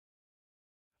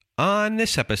On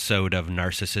this episode of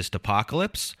Narcissist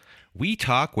Apocalypse, we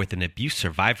talk with an abuse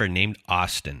survivor named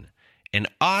Austin. And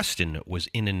Austin was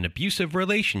in an abusive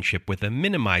relationship with a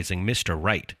minimizing Mr.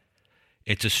 Right.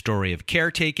 It's a story of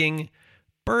caretaking,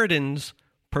 burdens,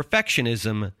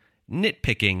 perfectionism,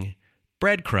 nitpicking,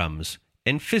 breadcrumbs,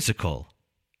 and physical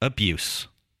abuse.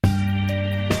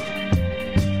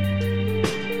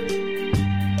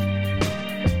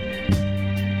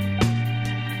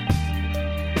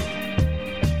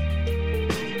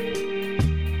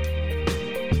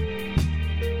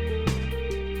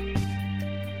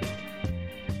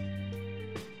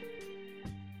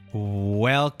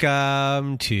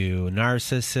 Welcome to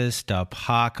Narcissist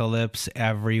Apocalypse,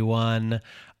 everyone.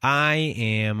 I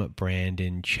am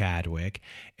Brandon Chadwick,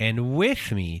 and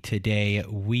with me today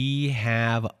we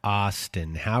have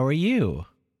Austin. How are you?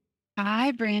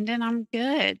 Hi, Brandon. I'm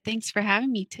good. Thanks for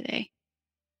having me today.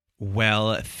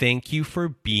 Well, thank you for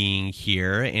being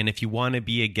here. And if you want to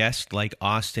be a guest like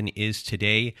Austin is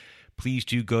today, please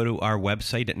do go to our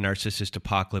website at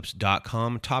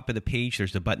narcissistapocalypse.com. Top of the page,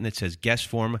 there's a button that says guest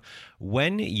form.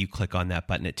 When you click on that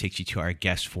button, it takes you to our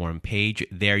guest form page.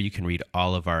 There you can read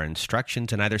all of our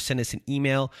instructions and either send us an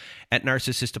email at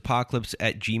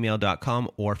narcissistapocalypse@gmail.com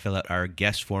or fill out our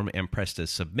guest form and press the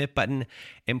submit button.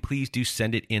 And please do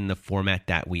send it in the format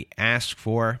that we ask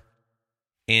for.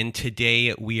 And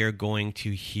today we are going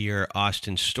to hear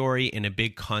Austin's story and a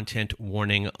big content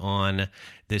warning on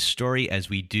this story as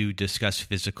we do discuss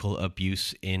physical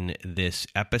abuse in this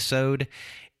episode.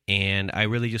 And I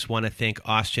really just want to thank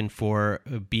Austin for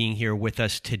being here with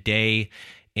us today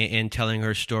and telling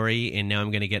her story. And now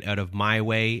I'm going to get out of my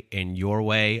way and your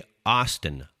way.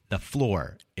 Austin, the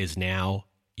floor is now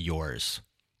yours.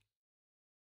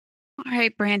 All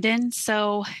right, Brandon.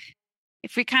 So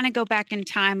if we kind of go back in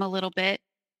time a little bit,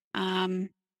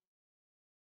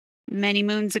 many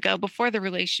moons ago before the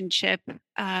relationship,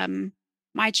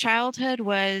 my childhood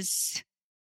was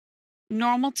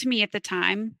normal to me at the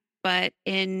time, but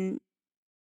in,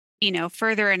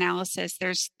 further analysis,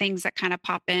 there's things that kind of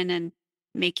pop in and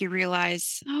make you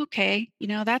realize, okay,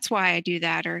 that's why I do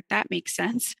that, or that makes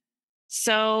sense.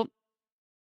 So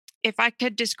if I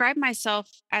could describe myself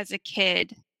as a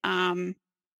kid,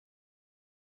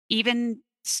 even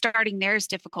starting there is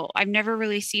difficult. I've never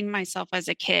really seen myself as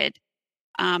a kid.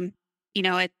 I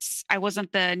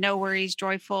wasn't the no worries,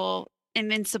 joyful,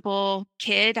 invincible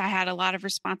kid. I had a lot of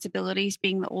responsibilities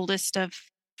being the oldest of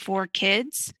 4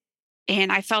 kids.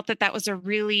 And I felt that was a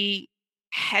really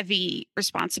heavy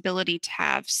responsibility to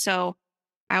have. So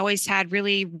I always had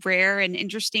really rare and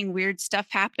interesting, weird stuff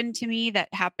happen to me that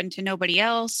happened to nobody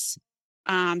else.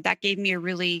 That gave me a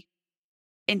really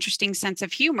interesting sense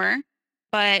of humor,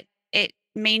 but it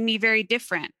made me very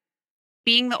different.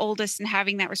 Being the oldest and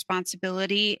having that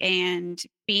responsibility and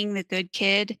being the good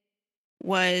kid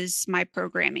was my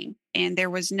programming. And there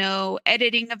was no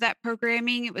editing of that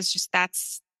programming. It was just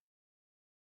that's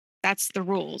the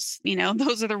rules.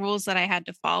 Those are the rules that I had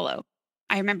to follow.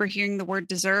 I remember hearing the word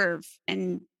deserve.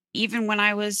 And even when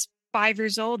I was 5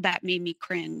 years old, that made me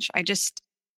cringe. I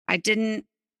didn't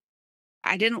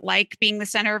like being the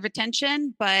center of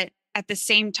attention, but at the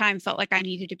same time felt like I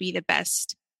needed to be the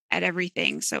best at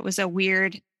everything. So it was a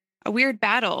weird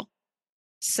battle.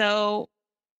 So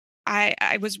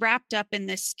I was wrapped up in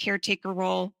this caretaker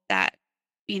role that,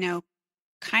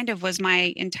 kind of was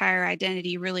my entire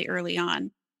identity really early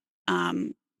on,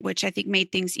 which I think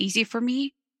made things easy for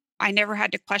me. I never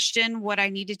had to question what I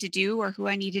needed to do or who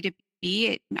I needed to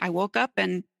be. I woke up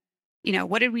and,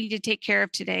 what did we need to take care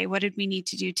of today? What did we need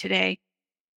to do today?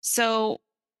 So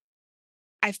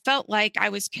I felt like I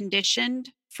was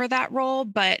conditioned for that role,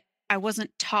 but I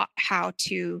wasn't taught how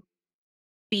to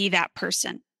be that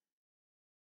person.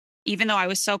 Even though I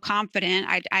was so confident,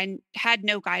 I had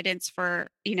no guidance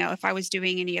for, if I was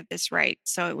doing any of this right.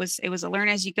 So it was a learn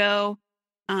as you go.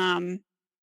 And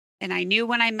I knew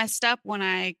when I messed up, when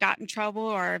I got in trouble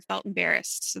or felt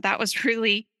embarrassed. So that was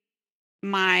really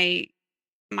my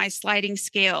sliding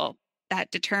scale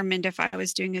that determined if I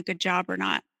was doing a good job or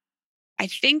not. I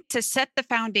think to set the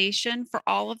foundation for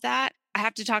all of that, I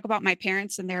have to talk about my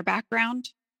parents and their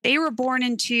background. They were born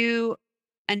into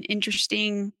an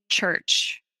interesting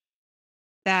church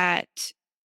that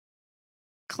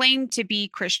claimed to be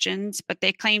Christians, but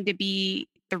they claimed to be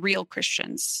the real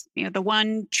Christians, the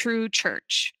one true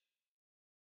church.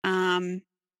 I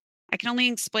can only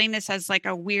explain this as like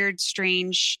a weird,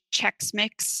 strange Chex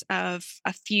mix of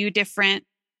a few different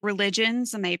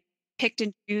religions, and they picked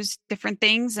and chose different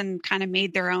things and kind of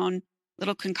made their own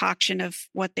little concoction of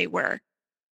what they were.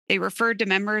 They referred to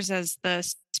members as the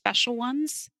special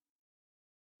ones.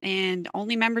 And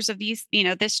only members of these,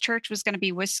 this church was going to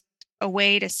be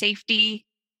away to safety.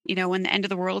 When the end of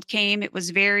the world came, it was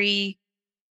very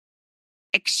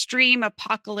extreme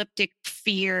apocalyptic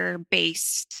fear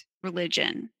based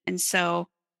religion. And so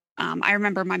I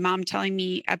remember my mom telling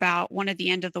me about one of the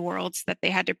end of the worlds that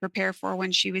they had to prepare for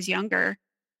when she was younger,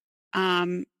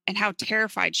 and how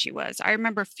terrified she was. I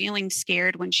remember feeling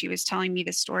scared when she was telling me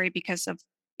this story because of,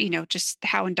 just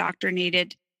how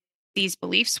indoctrinated these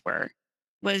beliefs were.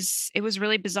 It was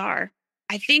really bizarre.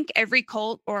 I think every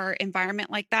cult or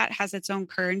environment like that has its own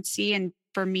currency. And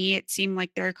for me, it seemed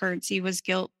like their currency was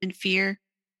guilt and fear.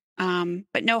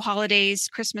 But no holidays,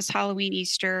 Christmas, Halloween,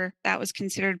 Easter, that was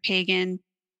considered pagan.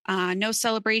 No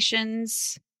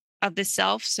celebrations of the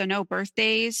self, so no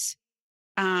birthdays.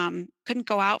 Couldn't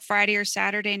go out Friday or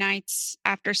Saturday nights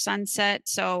after sunset.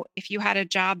 So if you had a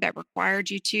job that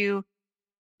required you to,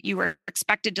 you were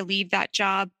expected to leave that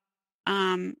job.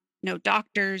 No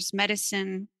doctors,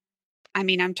 medicine. I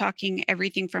mean, I'm talking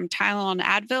everything from Tylenol and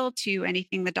Advil to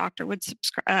anything the doctor would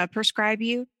prescribe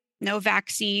you. No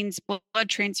vaccines, blood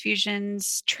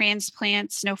transfusions,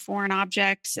 transplants, no foreign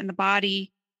objects in the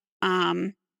body.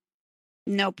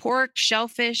 No pork,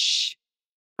 shellfish,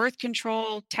 birth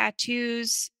control,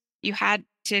 tattoos. You had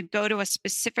to go to a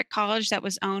specific college that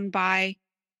was owned by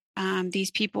these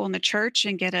people in the church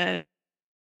and get a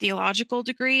theological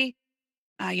degree.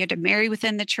 You had to marry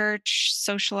within the church,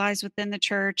 socialize within the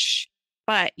church,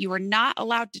 but you were not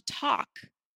allowed to talk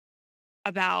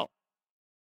about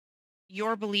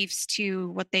your beliefs to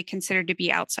what they considered to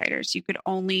be outsiders. You could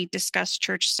only discuss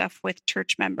church stuff with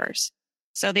church members.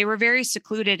 So they were very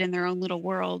secluded in their own little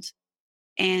world.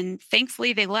 And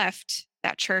thankfully, they left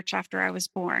that church after I was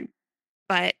born.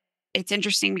 But it's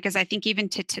interesting because I think even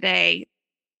to today,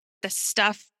 the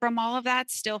stuff from all of that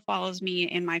still follows me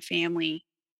and my family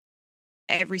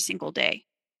every single day.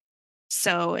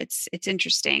 So it's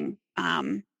interesting.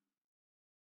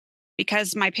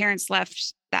 Because my parents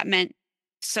left, that meant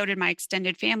so did my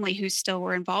extended family who still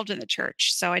were involved in the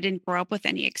church. So I didn't grow up with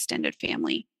any extended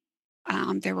family.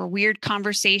 There were weird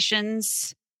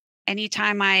conversations.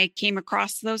 Anytime I came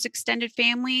across those extended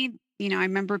family, I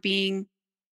remember being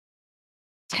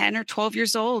 10 or 12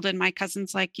 years old and my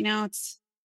cousin's like, it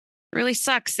really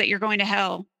sucks that you're going to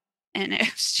hell. And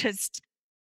it was just,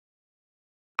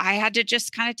 I had to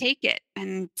just kind of take it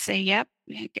and say, yep,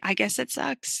 I guess it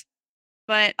sucks.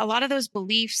 But a lot of those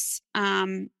beliefs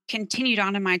continued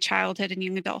on in my childhood and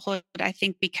young adulthood, I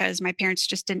think, because my parents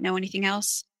just didn't know anything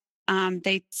else.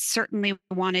 They certainly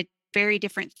wanted very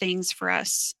different things for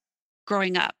us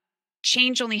growing up.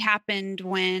 Change only happened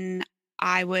when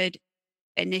I would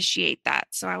initiate that.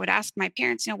 So I would ask my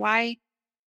parents, why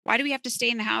do we have to stay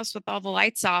in the house with all the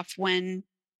lights off when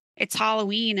it's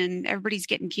Halloween and everybody's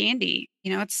getting candy?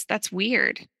 That's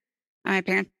weird. My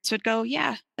parents would go,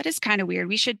 yeah, that is kind of weird.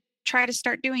 We should try to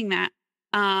start doing that.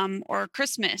 Or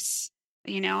Christmas,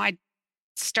 I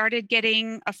started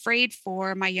getting afraid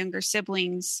for my younger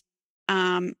siblings,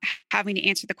 having to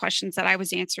answer the questions that I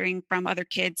was answering from other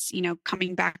kids,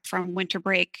 coming back from winter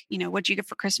break, what'd you get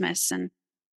for Christmas? And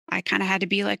I kind of had to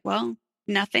be like, well,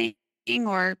 nothing,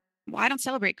 or well, I don't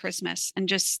celebrate Christmas, and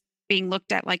just being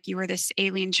looked at like you were this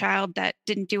alien child that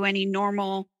didn't do any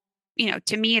normal,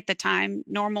 to me at the time,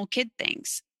 normal kid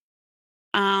things.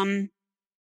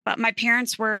 But my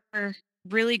parents were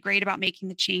really great about making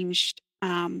the change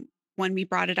when we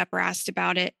brought it up or asked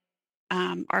about it.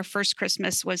 Our first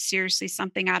Christmas was seriously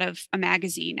something out of a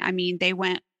magazine. I mean, they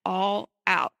went all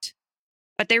out,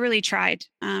 but they really tried.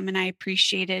 And I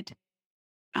appreciated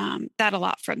that a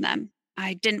lot from them.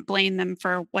 I didn't blame them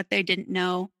for what they didn't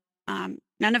know.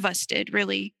 None of us did,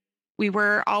 really. We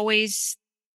were always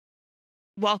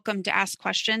welcome to ask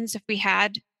questions if we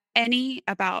had any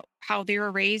about how they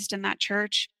were raised in that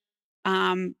church.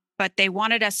 But they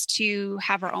wanted us to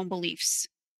have our own beliefs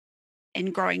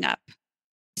in growing up.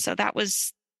 So there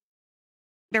was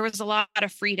a lot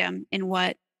of freedom in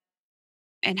what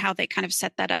and how they kind of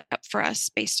set that up for us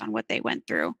based on what they went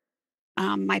through.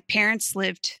 My parents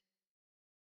lived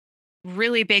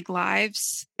really big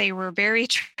lives. They were very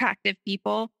attractive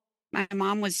people. My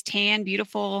mom was tan,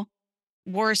 beautiful,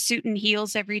 wore a suit and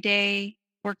heels every day,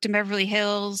 worked in Beverly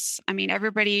Hills. I mean,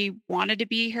 everybody wanted to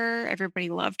be her. Everybody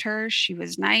loved her. She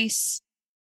was nice,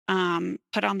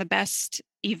 put on the best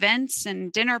events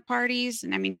and dinner parties.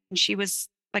 And I mean, she was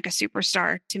like a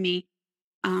superstar to me.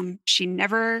 She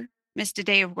never missed a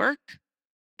day of work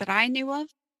that I knew of.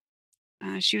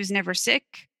 She was never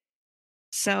sick.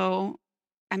 So,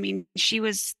 I mean, she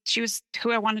was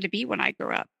who I wanted to be when I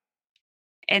grew up.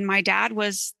 And my dad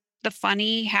was the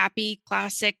funny, happy,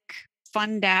 classic,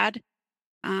 fun dad.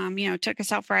 Took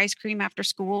us out for ice cream after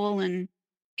school and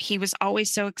he was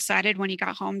always so excited when he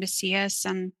got home to see us,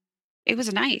 and it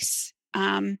was nice.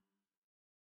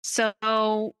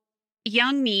 So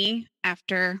young me,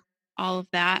 after all of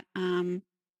that,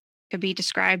 could be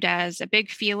described as a big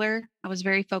feeler. I was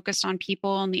very focused on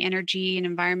people and the energy and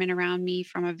environment around me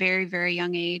from a very, very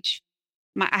young age.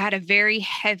 I had a very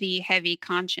heavy, heavy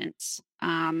conscience.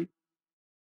 When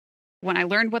I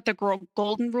learned what the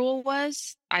golden rule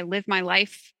was, I lived my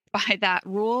life by that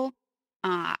rule.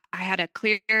 I had a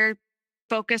clear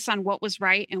focus on what was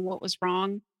right and what was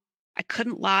wrong. I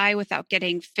couldn't lie without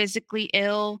getting physically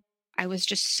ill. I was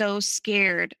just so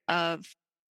scared of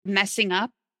messing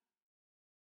up.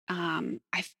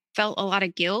 I felt a lot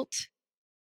of guilt,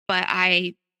 but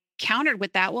I countered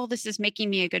with that. Well, this is making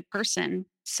me a good person.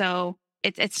 So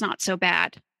it's not so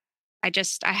bad. I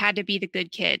had to be the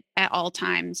good kid at all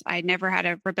times. I never had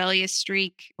a rebellious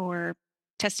streak or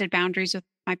tested boundaries with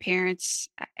my parents.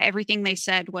 Everything they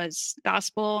said was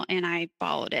gospel and I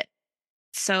followed it.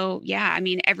 So, yeah, I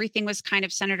mean, everything was kind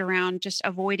of centered around just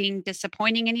avoiding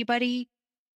disappointing anybody.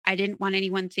 I didn't want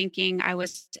anyone thinking I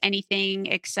was anything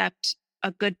except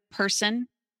a good person,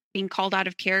 being called out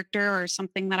of character or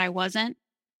something that I wasn't.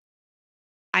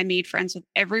 I made friends with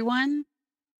everyone.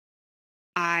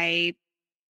 I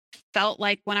felt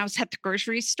like when I was at the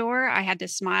grocery store, I had to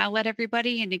smile at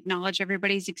everybody and acknowledge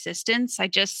everybody's existence.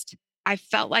 I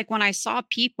felt like when I saw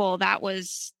people,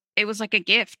 it was like a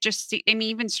gift. I mean,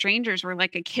 even strangers were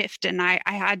like a gift, and I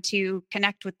had to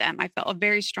connect with them. I felt a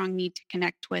very strong need to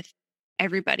connect with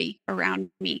everybody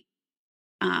around me,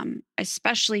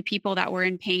 especially people that were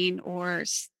in pain or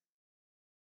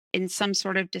in some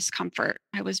sort of discomfort.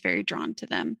 I was very drawn to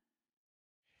them.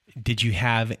 Did you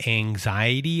have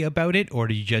anxiety about it, or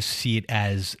did you just see it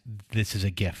as this is a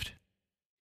gift?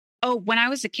 Oh, when I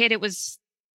was a kid,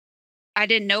 I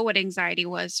didn't know what anxiety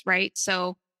was, right?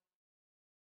 So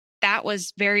that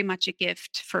was very much a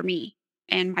gift for me.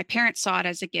 And my parents saw it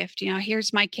as a gift.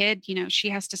 Here's my kid, she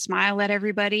has to smile at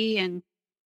everybody and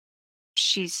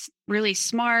she's really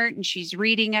smart and she's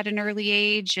reading at an early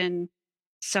age. And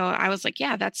so I was like,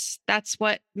 yeah, that's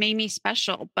what made me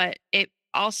special. But it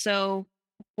also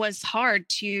was hard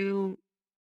to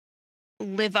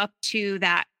live up to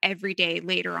that every day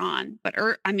later on. But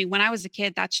I mean, when I was a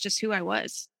kid, that's just who I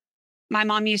was. My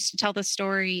mom used to tell the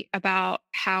story about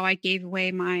how I gave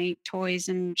away my toys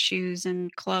and shoes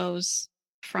and clothes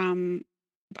from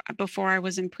before I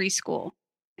was in preschool.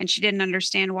 And she didn't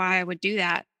understand why I would do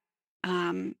that,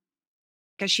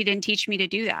 because she didn't teach me to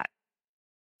do that.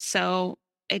 So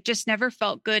it just never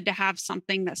felt good to have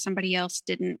something that somebody else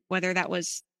didn't, whether that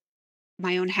was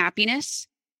my own happiness.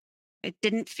 It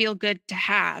didn't feel good to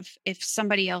have if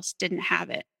somebody else didn't have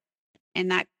it.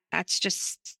 And that's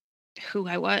just who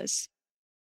I was.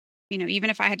 Even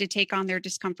if I had to take on their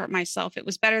discomfort myself, it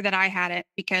was better that I had it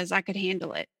because I could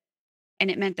handle it. And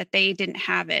it meant that they didn't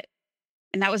have it.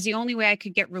 And that was the only way I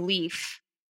could get relief,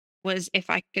 was if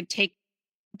I could take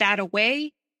that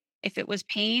away, if it was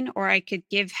pain, or I could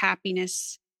give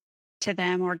happiness to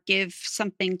them or give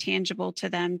something tangible to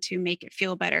them to make it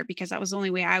feel better, because that was the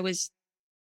only way I was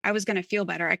going to feel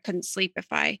better. I couldn't sleep if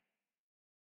I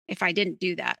didn't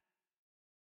do that.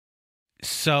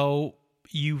 So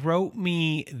you wrote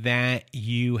me that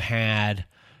you had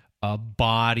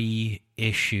body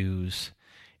issues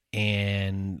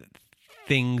and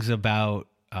things about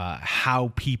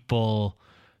how people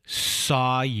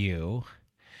saw you,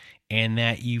 and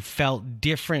that you felt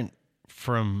different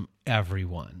from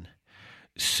everyone.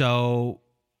 So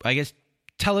I guess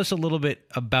tell us a little bit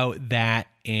about that,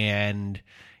 and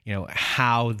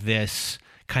how this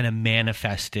kind of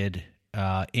manifested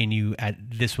in you at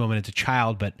this moment as a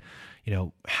child, but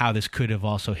how this could have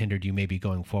also hindered you maybe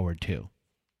going forward too.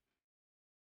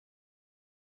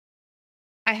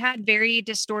 I had very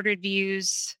distorted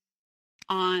views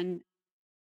on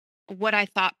what I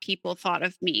thought people thought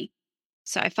of me.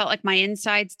 So I felt like my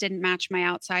insides didn't match my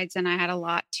outsides, and I had a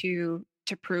lot to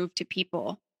prove to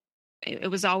people.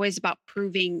 It was always about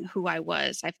proving who I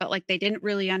was. I felt like they didn't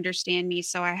really understand me,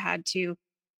 so I had to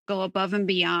go above and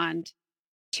beyond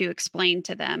to explain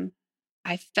to them.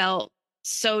 I felt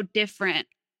so different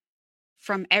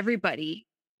from everybody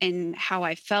in how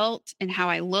I felt and how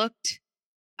I looked,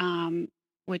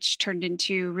 which turned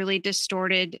into really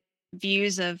distorted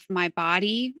views of my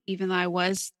body, even though I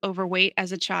was overweight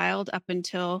as a child up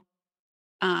until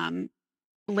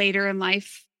later in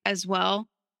life as well.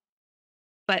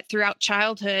 But throughout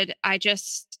childhood, I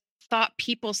just thought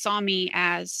people saw me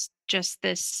as just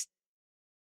this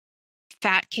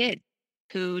fat kid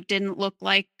who didn't look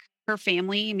like her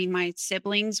family. I mean, my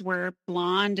siblings were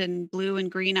blonde and blue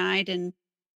and green eyed and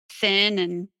thin,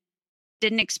 and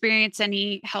didn't experience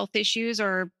any health issues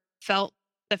or felt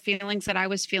the feelings that I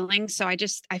was feeling. So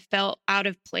I felt out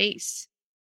of place.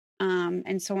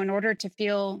 And so in order to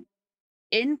feel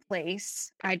in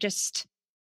place, I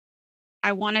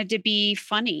wanted to be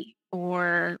funny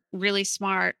or really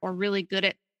smart or really good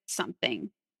at something.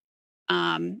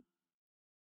 Um,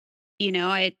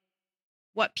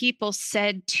 what people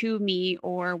said to me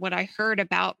or what I heard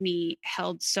about me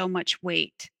held so much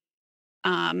weight,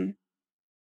 um,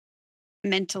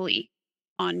 mentally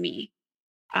on me.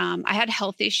 I had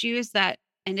health issues that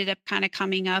ended up kind of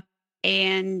coming up,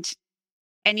 and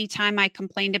anytime I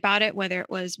complained about it, whether it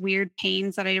was weird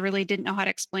pains that I really didn't know how to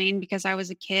explain because I was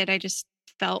a kid, I just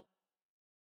felt,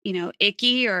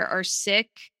 icky or sick.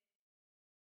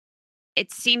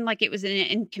 It seemed like it was an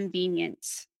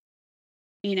inconvenience,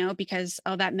 because,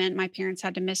 oh, that meant my parents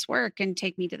had to miss work and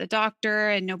take me to the doctor,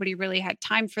 and nobody really had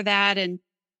time for that. And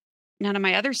none of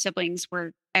my other siblings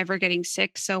were ever getting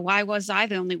sick. So why was I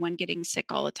the only one getting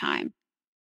sick all the time?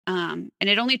 And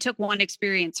it only took one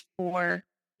experience for,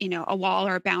 a wall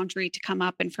or a boundary to come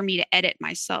up and for me to edit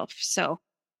myself. So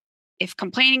if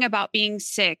complaining about being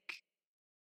sick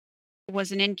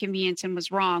was an inconvenience and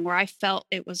was wrong, or I felt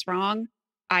it was wrong,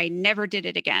 I never did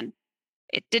it again.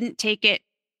 It didn't take it,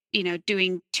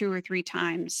 doing 2 or 3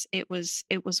 times. It was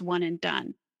one and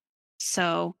done.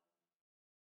 So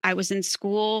I was in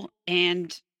school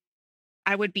and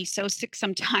I would be so sick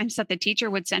sometimes that the teacher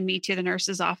would send me to the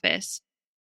nurse's office.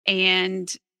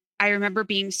 And I remember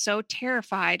being so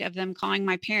terrified of them calling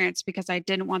my parents because I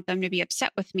didn't want them to be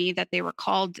upset with me that they were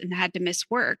called and had to miss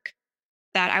work,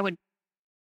 that I would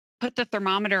put the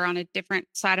thermometer on a different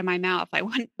side of my mouth. I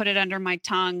wouldn't put it under my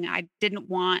tongue. I didn't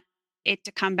want it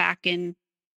to come back and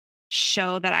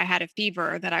show that I had a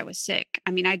fever or that I was sick.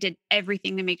 I mean, I did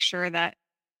everything to make sure that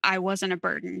I wasn't a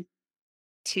burden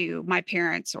to my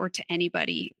parents or to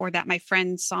anybody, or that my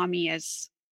friends saw me as,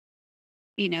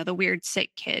 the weird sick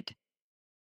kid.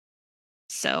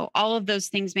 So all of those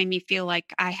things made me feel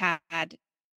like I had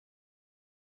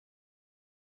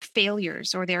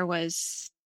failures, or those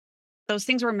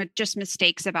things were just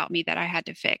mistakes about me that I had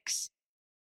to fix.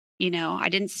 I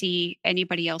didn't see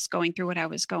anybody else going through what I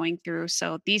was going through.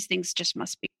 So these things just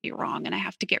must be wrong and I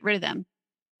have to get rid of them,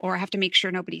 or I have to make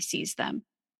sure nobody sees them.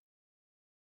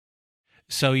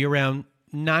 So you're around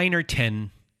 9 or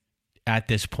 10 at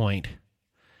this point,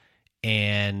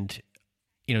 and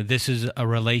this is a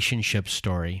relationship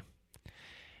story,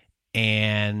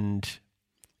 and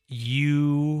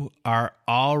you are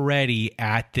already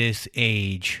at this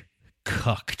age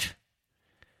cooked.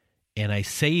 And I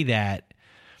say that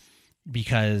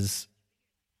because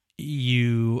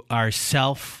you are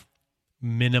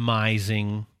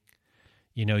self-minimizing,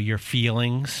 your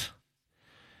feelings,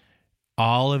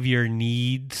 all of your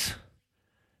needs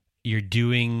you're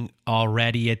doing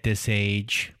already at this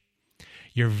age.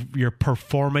 You're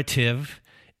performative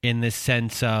in the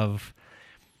sense of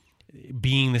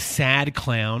being the sad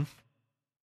clown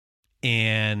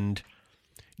and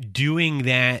doing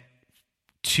that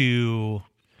to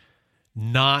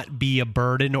not be a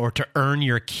burden or to earn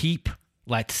your keep,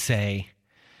 let's say.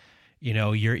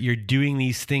 You're doing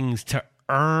these things to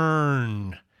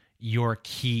earn your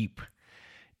keep,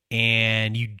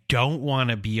 and you don't want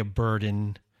to be a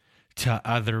burden to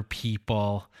other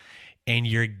people, and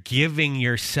you're giving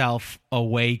yourself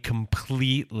away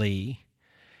completely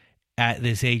at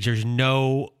this age.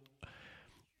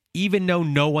 Even though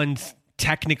no one's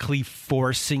technically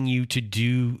forcing you to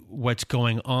do what's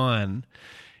going on,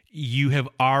 you have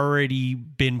already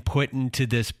been put into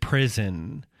this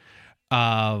prison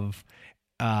of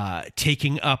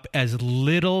taking up as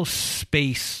little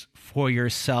space for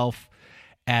yourself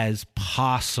as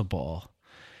possible.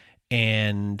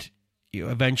 And you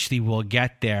eventually will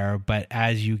get there, but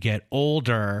as you get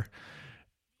older,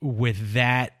 with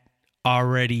that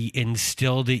already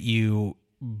instilled at you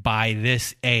by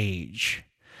this age,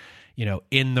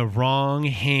 in the wrong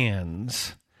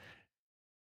hands,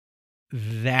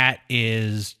 that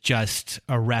is just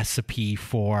a recipe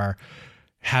for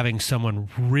having someone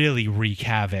really wreak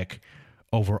havoc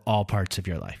over all parts of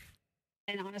your life.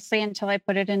 And honestly, until I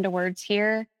put it into words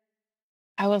here,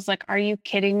 I was like, are you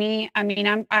kidding me? I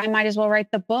mean, I might as well write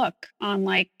the book on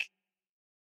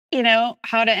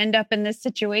how to end up in this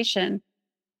situation.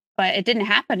 But it didn't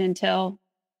happen until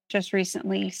just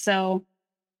recently. So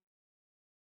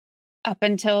up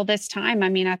until this time, I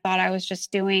mean, I thought I was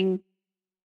just being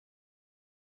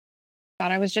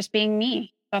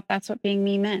me. Thought that's what being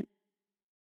me meant.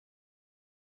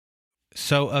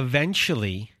 So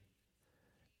eventually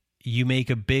you make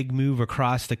a big move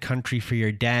across the country for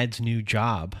your dad's new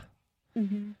job.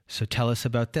 Mm-hmm. So tell us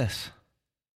about this.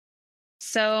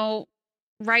 So,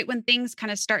 right when things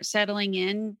kind of start settling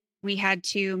in, we had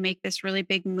to make this really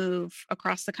big move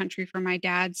across the country for my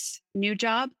dad's new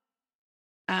job.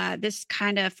 This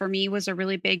kind of, for me, was a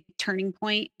really big turning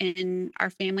point in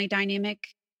our family dynamic,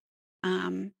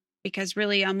 um, because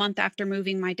really a month after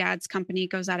moving, my dad's company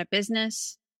goes out of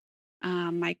business.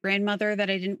 My grandmother,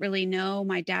 that I didn't really know,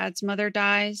 my dad's mother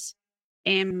dies,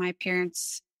 and my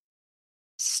parents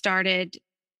started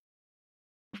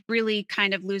really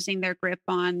kind of losing their grip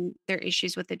on their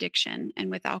issues with addiction and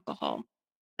with alcohol.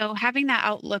 So having that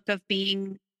outlook of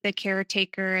being the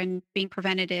caretaker and being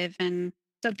preventative, and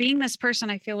so being this person,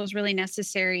 I feel was really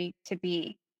necessary to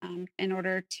be, in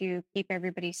order to keep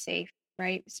everybody safe,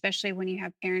 right? Especially when you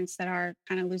have parents that are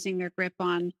kind of losing their grip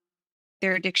on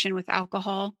their addiction with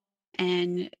alcohol,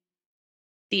 and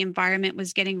the environment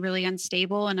was getting really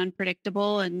unstable and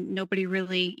unpredictable, and nobody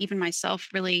really, even myself,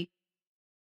 really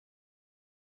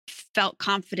felt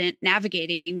confident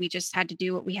navigating. We just had to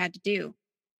do what we had to do,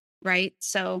 right?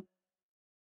 So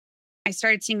I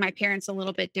started seeing my parents a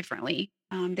little bit differently.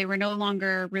 They were no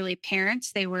longer really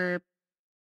parents. They were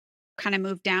kind of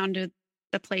moved down to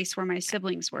the place where my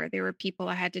siblings were. They were people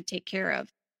I had to take care of,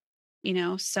 you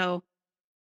know? So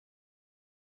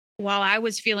while I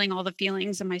was feeling all the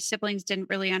feelings and my siblings didn't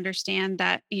really understand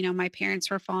that, my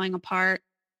parents were falling apart,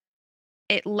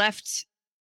 it left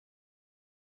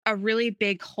a really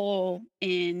big hole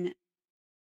in,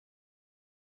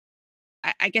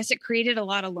 I guess it created a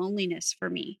lot of loneliness for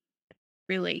me,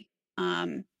 really.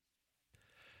 Um,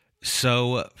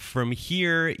 So from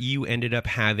here, you ended up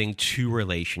having two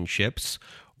relationships.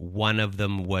 One of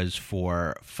them was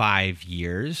for 5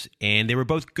 years, and they were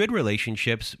both good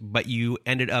relationships, but you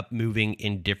ended up moving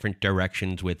in different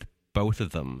directions with both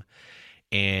of them.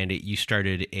 And you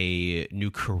started a new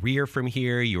career from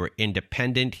here. You were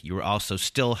independent. You were also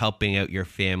still helping out your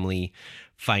family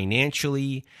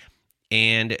financially.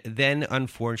 And then,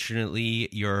 unfortunately,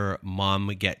 your mom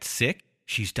gets sick.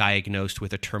 She's diagnosed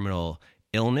with a terminal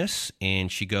illness and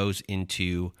she goes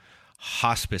into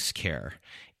hospice care.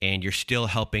 And you're still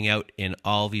helping out in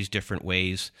all these different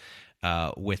ways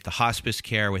with the hospice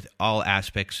care, with all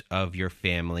aspects of your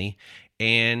family.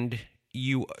 And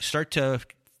you start to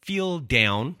feel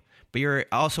down, but you're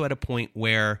also at a point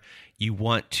where you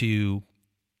want to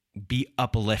be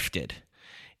uplifted.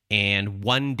 And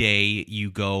one day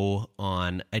you go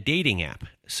on a dating app.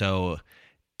 So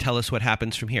tell us what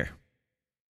happens from here.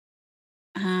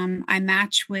 I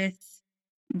match with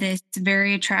this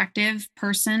very attractive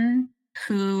person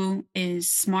who is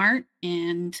smart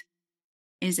and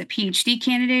is a PhD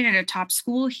candidate at a top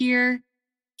school here.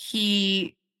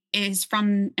 He is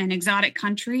from an exotic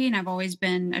country, and I've always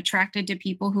been attracted to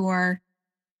people who are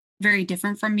very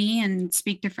different from me and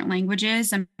speak different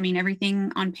languages. I mean,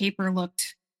 everything on paper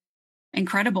looked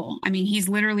incredible. I mean, he's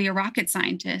literally a rocket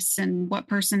scientist, and what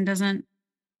person doesn't,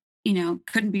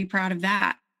 couldn't be proud of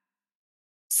that?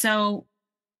 So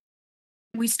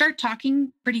we start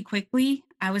talking pretty quickly.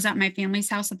 I was at my family's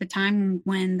house at the time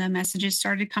when the messages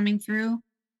started coming through,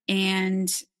 and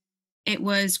it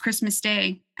was Christmas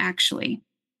Day, actually.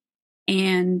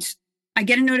 And I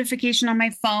get a notification on my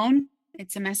phone.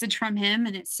 It's a message from him,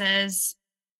 and it says,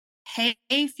 "Hey,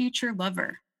 future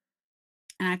lover."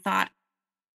 And I thought,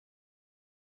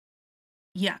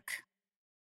 yuck,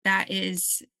 that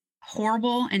is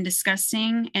horrible and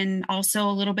disgusting and also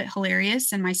a little bit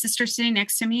hilarious. And my sister's sitting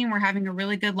next to me and we're having a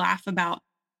really good laugh about,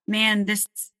 man, this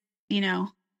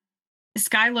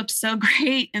guy looked so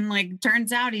great. And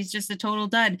turns out he's just a total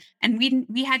dud. And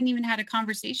we hadn't even had a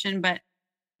conversation, but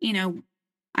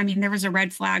there was a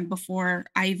red flag before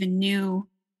I even knew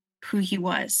who he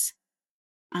was.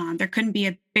 There couldn't be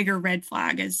a bigger red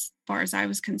flag as far as I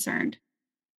was concerned.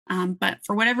 But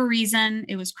for whatever reason,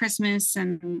 it was Christmas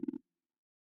and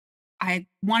I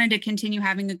wanted to continue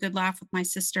having a good laugh with my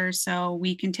sister. So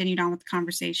we continued on with the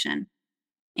conversation.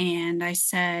 And I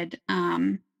said,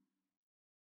 well,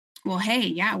 hey,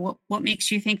 yeah, what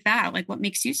makes you think that? What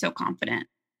makes you so confident?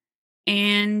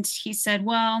 And he said,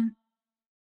 well,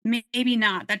 maybe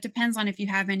not. That depends on if you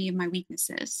have any of my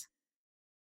weaknesses.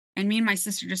 And me and my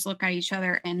sister just look at each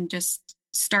other and just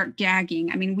start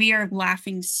gagging. I mean, we are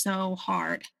laughing so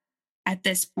hard at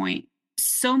this point.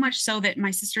 So much so that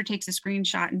my sister takes a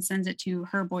screenshot and sends it to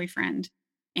her boyfriend.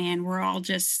 And we're all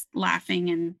just laughing.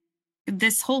 And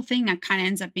this whole thing kind of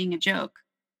ends up being a joke.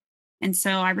 And so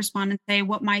I respond and say,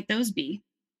 what might those be?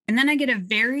 And then I get a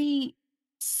very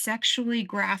sexually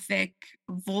graphic,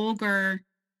 vulgar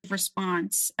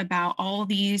response about all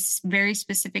these very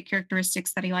specific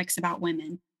characteristics that he likes about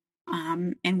women,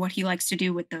 and what he likes to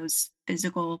do with those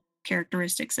physical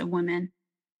characteristics of women.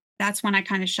 that's when I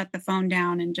kind of shut the phone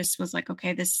down and just was like,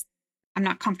 okay, I'm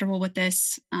not comfortable with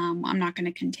this. I'm not going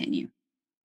to continue.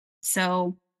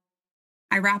 So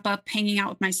I wrap up hanging out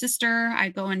with my sister. I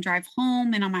go and drive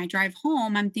home. And on my drive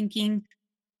home, I'm thinking,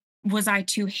 was I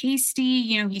too hasty?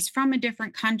 He's from a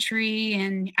different country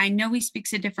and I know he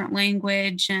speaks a different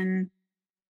language, and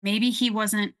maybe he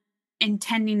wasn't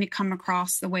intending to come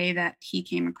across the way that he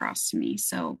came across to me.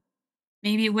 So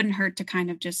maybe it wouldn't hurt to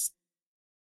kind of just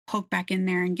poke back in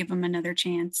there and give him another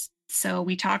chance. So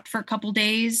we talked for a couple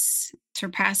days,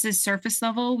 surpasses surface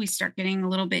level. We start getting a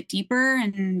little bit deeper,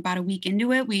 and about a week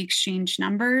into it, we exchange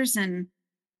numbers and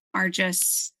are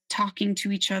just talking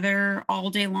to each other all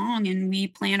day long, and we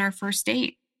plan our first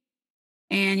date.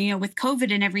 And, with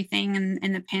COVID and everything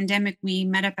and the pandemic, we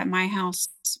met up at my house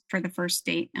for the first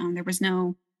date. There was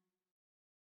no,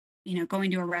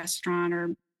 going to a restaurant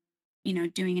or,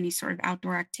 doing any sort of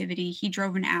outdoor activity. He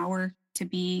drove an hour to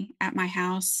be at my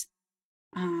house.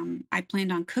 I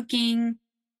planned on cooking.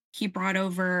 He brought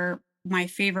over my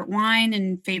favorite wine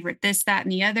and favorite this, that,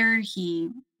 and the other. He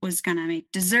was going to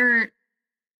make dessert.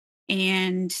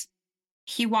 And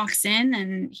he walks in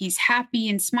and he's happy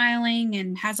and smiling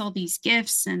and has all these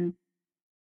gifts and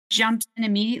jumps in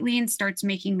immediately and starts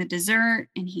making the dessert,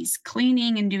 and he's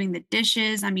cleaning and doing the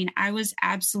dishes. I mean, I was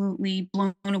absolutely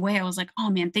blown away. I was like, oh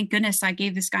man, thank goodness I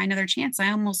gave this guy another chance.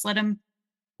 I almost let him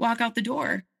walk out the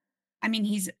door. I mean,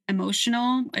 he's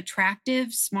emotional,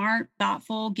 attractive, smart,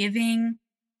 thoughtful, giving.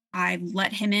 I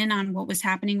let him in on what was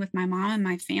happening with my mom and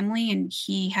my family, and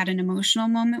he had an emotional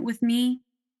moment with me.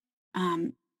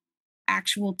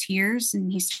 Actual tears,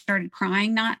 and he started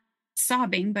crying, not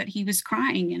sobbing, but he was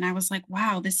crying. And I was like,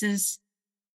 wow, this is,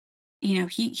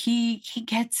 he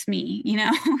gets me,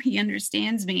 he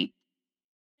understands me.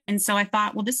 And so I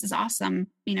thought, well, this is awesome.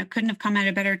 Couldn't have come at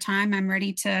a better time. I'm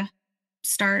ready to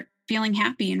start feeling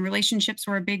happy, and relationships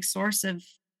were a big source of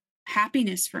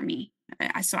happiness for me.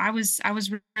 So I was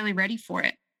really ready for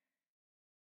it.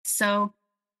 So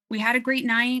we had a great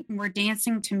night, and we're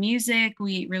dancing to music.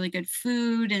 We ate really good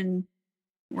food, and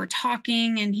we're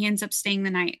talking, and he ends up staying the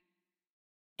night.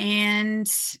 And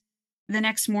the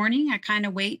next morning, I kind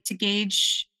of wait to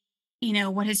gauge,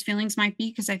 what his feelings might be,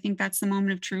 because I think that's the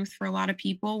moment of truth for a lot of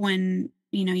people when,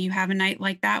 you have a night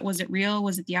like that. Was it real?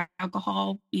 Was it the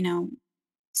alcohol?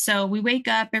 So we wake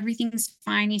up, everything's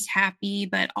fine. He's happy.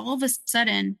 But all of a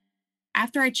sudden,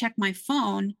 after I check my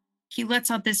phone, he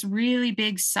lets out this really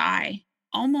big sigh,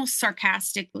 almost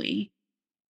sarcastically.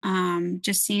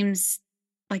 Just seems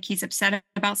like he's upset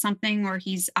about something, or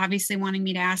he's obviously wanting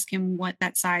me to ask him what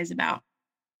that sigh is about.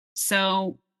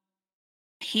 So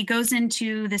he goes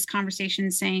into this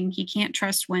conversation saying he can't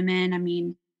trust women. I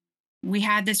mean, we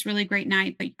had this really great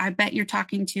night, but I bet you're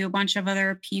talking to a bunch of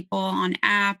other people on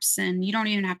apps and you don't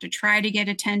even have to try to get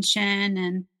attention.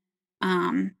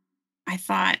 And I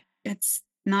thought, it's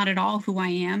not at all who I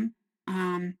am.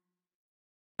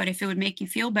 But if it would make you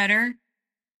feel better,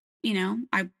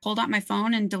 I pulled out my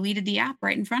phone and deleted the app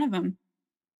right in front of him.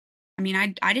 I mean,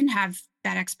 I didn't have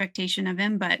that expectation of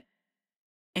him, but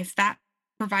if that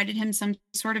provided him some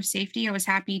sort of safety, I was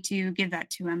happy to give that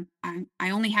to him. I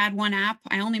only had one app.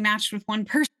 I only matched with one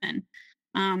person.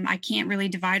 I can't really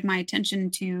divide my attention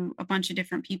to a bunch of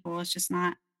different people. It's just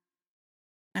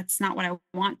that's not what I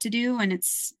want to do. And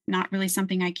it's not really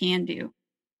something I can do.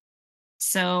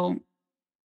 So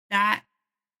that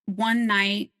one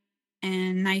night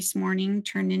and nice morning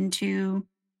turned into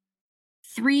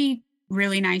 3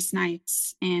 really nice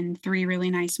nights and 3 really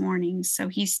nice mornings. So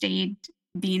he stayed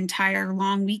the entire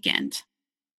long weekend.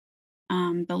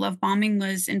 The love bombing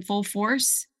was in full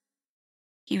force.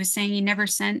 He was saying he never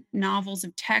sent novels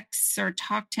of texts or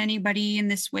talked to anybody in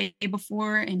this way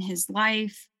before in his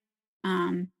life.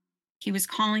 He was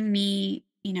calling me,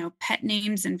 pet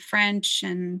names in French.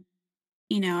 And,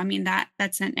 I mean,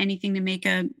 that's anything to make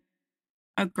a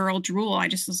girl drool. I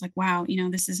just was like, wow,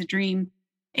 this is a dream.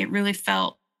 It really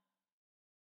felt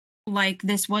like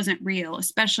this wasn't real,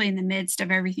 especially in the midst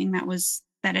of everything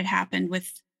that had happened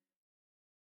with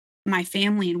my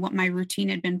family and what my routine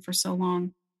had been for so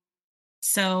long.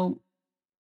 So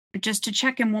just to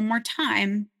check in one more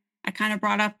time, I kind of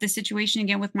brought up the situation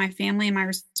again with my family and my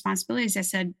responsibilities. I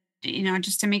said,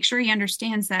 just to make sure he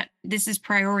understands that this is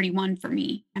priority 1 for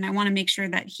me. And I want to make sure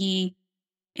that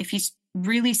if he's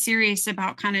really serious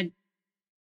about kind of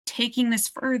taking this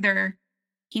further,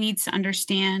 he needs to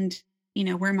understand,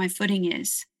 where my footing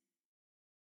is.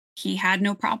 He had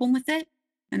no problem with it.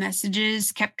 The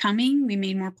messages kept coming. We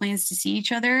made more plans to see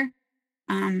each other.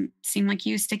 Seemed like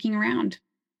he was sticking around.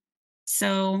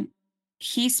 So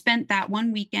he spent that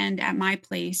one weekend at my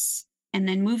place. And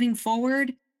then moving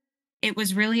forward, it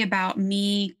was really about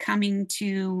me coming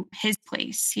to his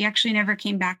place. He actually never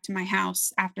came back to my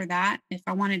house after that. If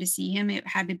I wanted to see him, it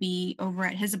had to be over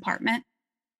at his apartment.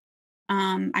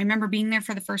 I remember being there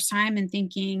for the first time and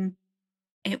thinking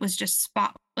it was just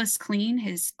spotless clean.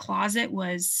 His closet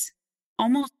was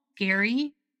almost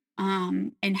scary,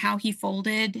 and how he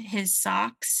folded his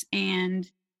socks and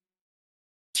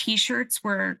t-shirts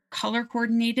were color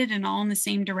coordinated and all in the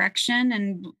same direction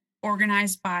and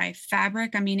organized by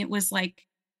fabric. I mean, it was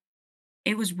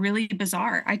really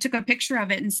bizarre. I took a picture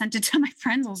of it and sent it to my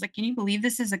friends. I was like, can you believe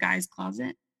this is a guy's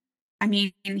closet? I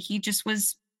mean, he just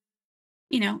was,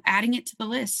 adding it to the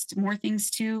list, more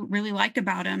things to really like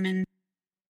about him. And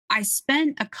I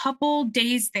spent a couple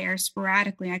days there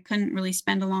sporadically. I couldn't really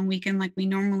spend a long weekend like we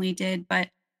normally did, but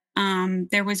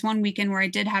there was one weekend where I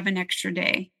did have an extra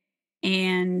day.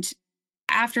 And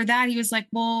after that, he was like,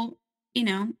 well,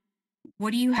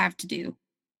 what do you have to do?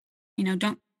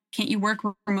 Can't you work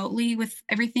remotely with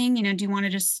everything? Do you want to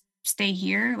just stay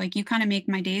here? Like, you kind of make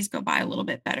my days go by a little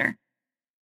bit better.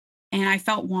 And I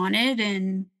felt wanted,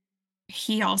 and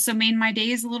he also made my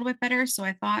days a little bit better. So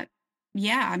I thought,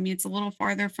 yeah, I mean, it's a little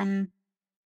farther from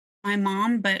my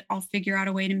mom, but I'll figure out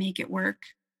a way to make it work.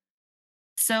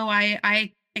 So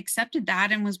I accepted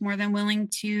that and was more than willing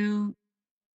to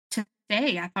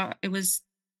stay. I thought it was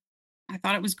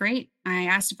great. I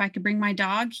asked if I could bring my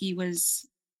dog. He was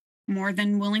more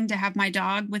than willing to have my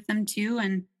dog with them too.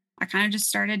 And I kind of just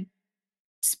started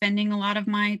spending a lot of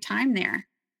my time there.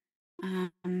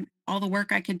 All the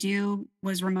work I could do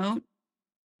was remote.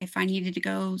 If I needed to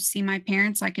go see my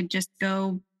parents, I could just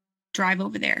go drive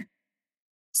over there.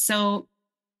 So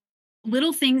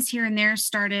little things here and there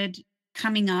started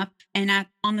coming up. And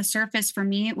on the surface, for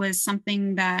me, it was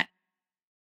something that,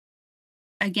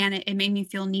 again, it made me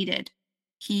feel needed.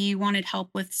 He wanted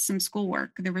help with some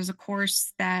schoolwork. There was a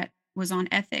course that was on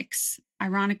ethics,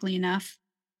 ironically enough,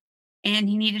 and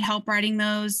he needed help writing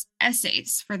those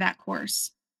essays for that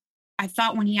course. I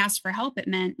thought when he asked for help, it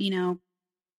meant,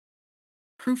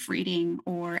 proofreading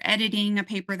or editing a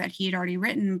paper that he had already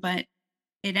written, but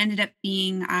it ended up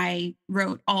being I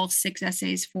wrote all 6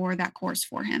 essays for that course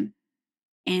for him.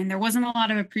 And there wasn't a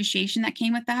lot of appreciation that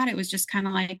came with that. It was just kind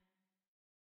of like,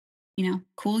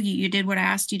 cool, you did what I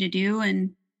asked you to do.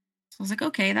 And so I was like,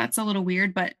 okay, that's a little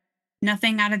weird, but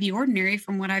nothing out of the ordinary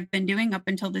from what I've been doing up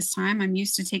until this time. I'm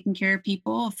used to taking care of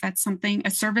people. If that's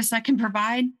a service I can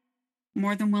provide,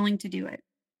 more than willing to do it.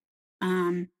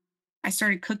 I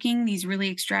started cooking these really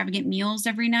extravagant meals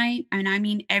every night. And I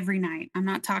mean, every night. I'm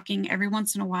not talking every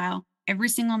once in a while. Every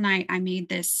single night I made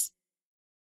this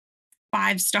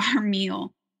 5-star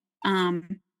meal,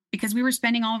 because we were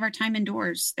spending all of our time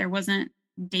indoors. There wasn't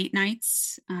date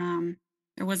nights.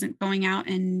 There wasn't going out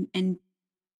and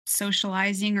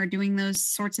socializing or doing those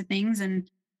sorts of things. And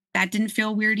that didn't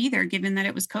feel weird either, given that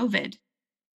it was COVID.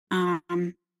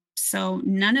 So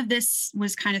none of this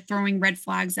was kind of throwing red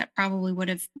flags that probably would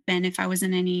have been if I was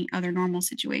in any other normal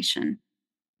situation,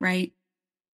 right?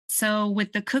 So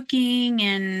with the cooking,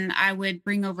 and I would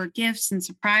bring over gifts and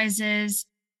surprises,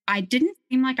 I didn't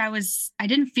feel like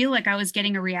I was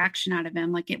getting a reaction out of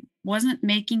him. Like, it wasn't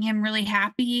making him really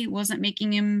happy. It wasn't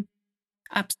making him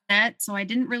upset. So I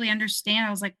didn't really understand. I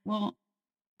was like, well,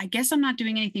 I guess I'm not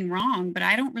doing anything wrong, but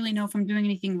I don't really know if I'm doing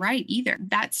anything right either.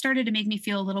 That started to make me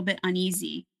feel a little bit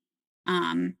uneasy.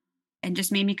 And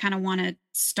just made me kind of want to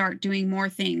start doing more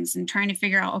things and trying to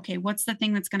figure out, okay, what's the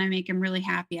thing that's going to make him really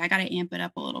happy? I got to amp it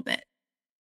up a little bit.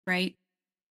 Right.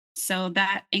 So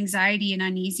that anxiety and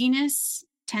uneasiness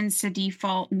tends to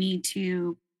default me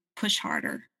to push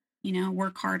harder,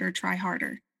 work harder, try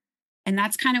harder. And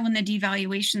that's kind of when the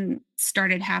devaluation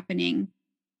started happening.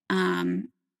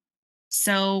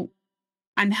 So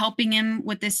I'm helping him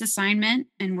with this assignment,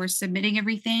 and we're submitting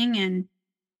everything. And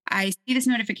I see this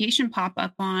notification pop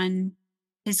up on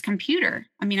his computer.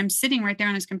 I mean, I'm sitting right there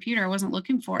on his computer. I wasn't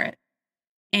looking for it.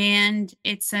 And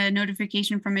it's a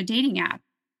notification from a dating app.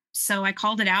 So I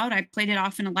called it out. I played it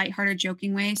off in a lighthearted,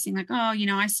 joking way, saying like, oh,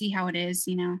 I see how it is.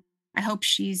 I hope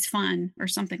she's fun or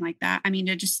something like that. I mean,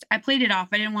 I played it off.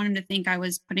 I didn't want him to think I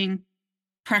was putting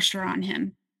pressure on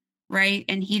him. Right.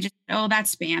 And he just, oh,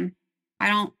 that's spam. I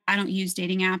don't use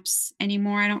dating apps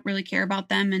anymore. I don't really care about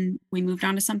them. And we moved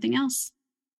on to something else.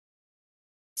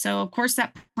 So, of course,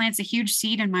 that plants a huge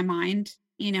seed in my mind,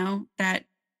 that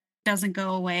doesn't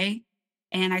go away.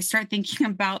 And I start thinking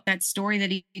about that story that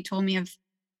he told me of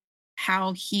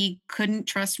how he couldn't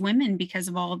trust women because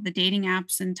of all of the dating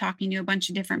apps and talking to a bunch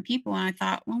of different people. And I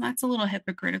thought, well, that's a little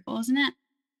hypocritical, isn't it?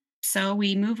 So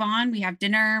we move on, we have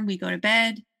dinner, we go to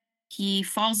bed. He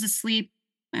falls asleep,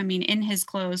 in his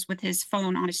clothes with his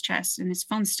phone on his chest, and his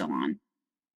phone's still on.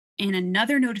 and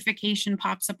another notification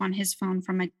pops up on his phone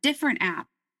from a different app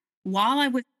while I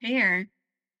was there,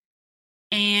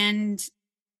 and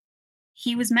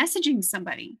he was messaging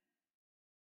somebody.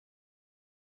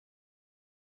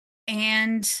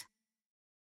 And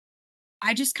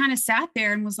I just kind of sat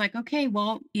there and was like, okay,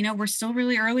 well, we're still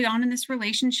really early on in this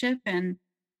relationship, and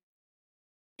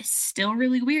it's still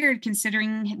really weird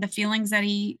considering the feelings that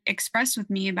he expressed with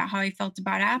me about how he felt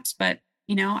about apps. But,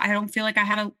 I don't feel like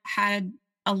I had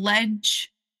a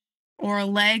ledge or a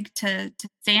leg to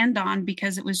stand on,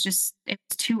 because it was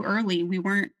too early. We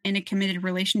weren't in a committed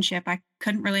relationship. I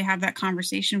couldn't really have that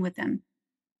conversation with him.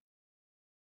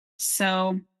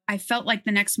 So I felt like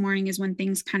the next morning is when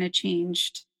things kind of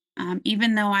changed.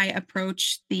 Even though I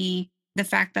approached the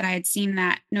fact that I had seen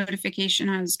that notification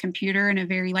on his computer in a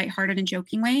very lighthearted and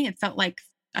joking way, it felt like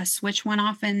a switch went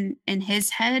off in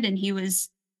his head, and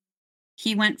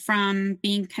he went from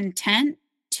being content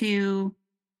to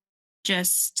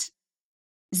just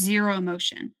zero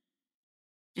emotion.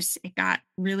 It got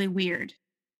really weird,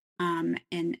 and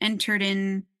entered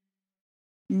in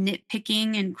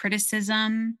nitpicking and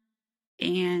criticism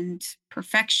and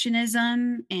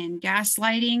perfectionism and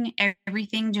gaslighting.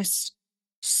 Everything just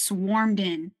swarmed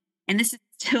in. And this is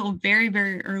still very,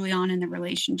 very early on in the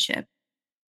relationship.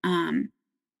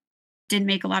 Didn't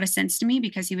make a lot of sense to me,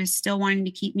 because he was still wanting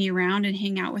to keep me around and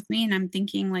hang out with me. And I'm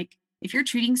thinking, like, if you're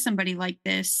treating somebody like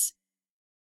this,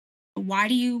 why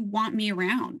do you want me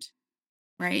around?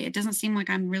 Right? It doesn't seem like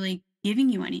I'm really giving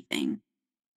you anything.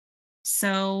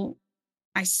 So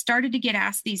I started to get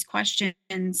asked these questions,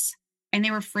 and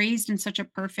they were phrased in such a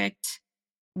perfect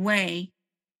way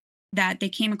that they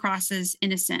came across as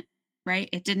innocent, right?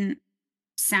 It didn't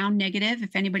sound negative.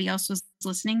 If anybody else was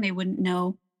listening, they wouldn't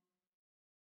know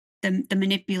the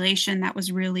manipulation that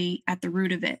was really at the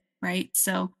root of it, right?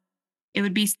 So it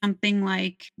would be something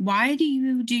like, why do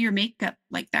you do your makeup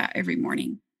like that every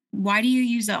morning? Why do you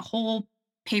use a whole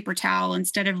paper towel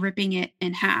instead of ripping it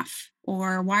in half?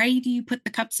 Or why do you put the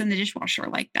cups in the dishwasher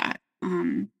like that?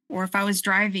 Or if I was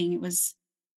driving, it was,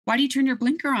 why do you turn your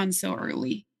blinker on so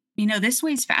early? This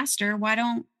way's faster. Why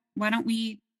don't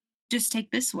we just take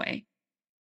this way?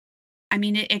 I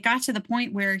mean, it got to the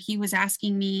point where he was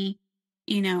asking me,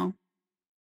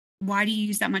 why do you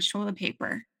use that much toilet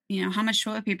paper? How much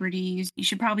toilet paper do you use? You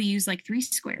should probably use like 3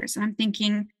 squares. And I'm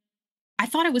thinking, I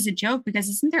thought it was a joke, because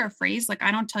isn't there a phrase like,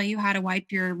 I don't tell you how to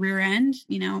wipe your rear end?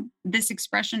 This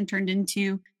expression turned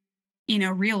into,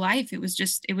 real life. It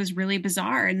was really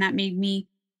bizarre. And that made me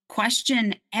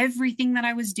question everything that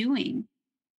I was doing.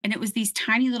 And it was these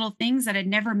tiny little things that had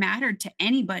never mattered to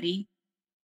anybody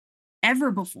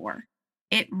ever before.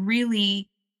 It really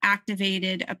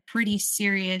activated a pretty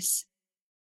serious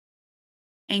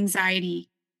anxiety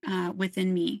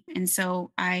within me. And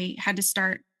so I had to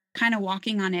start kind of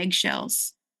walking on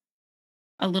eggshells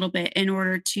a little bit in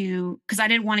order to, because I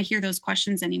didn't want to hear those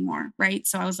questions anymore. Right.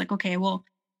 So I was like, okay, well,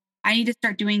 I need to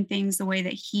start doing things the way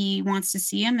that he wants to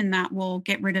see them, and that will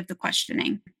get rid of the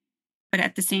questioning. But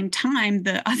at the same time,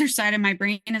 the other side of my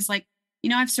brain is like,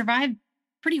 I've survived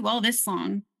pretty well this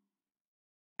long.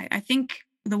 I think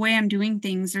the way I'm doing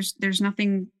things, there's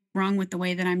nothing wrong with the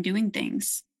way that I'm doing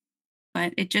things.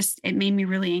 But it made me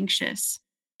really anxious.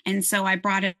 And so I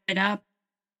brought it up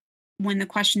when the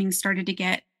questioning started to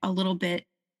get a little bit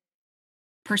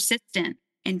persistent,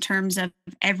 in terms of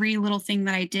every little thing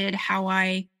that I did, how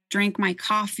I drank my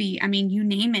coffee. I mean, you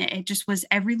name it. It just was,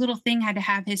 every little thing had to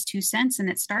have his 2 cents. And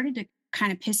it started to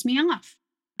kind of piss me off.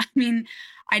 I mean,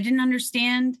 I didn't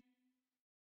understand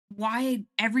why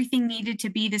everything needed to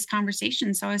be this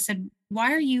conversation. So I said,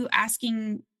 why are you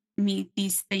asking me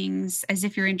these things as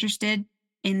if you're interested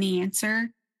in the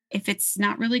answer, if it's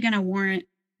not really going to warrant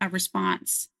a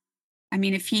response? I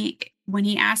mean, when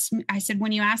he asked me, I said,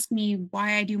 when you ask me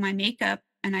why I do my makeup,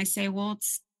 and I say, well,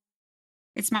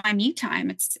 it's my me time.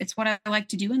 It's what I like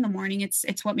to do in the morning.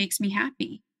 It's what makes me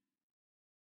happy.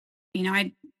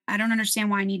 I don't understand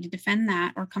why I need to defend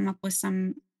that or come up with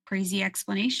some crazy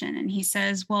explanation. And he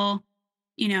says, well,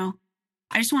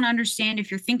 I just want to understand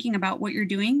if you're thinking about what you're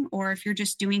doing, or if you're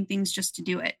just doing things just to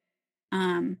do it.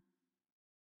 I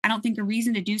don't think a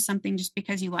reason to do something just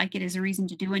because you like it is a reason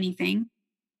to do anything.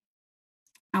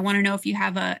 I want to know if you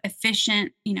have a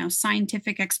efficient,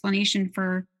 scientific explanation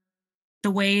for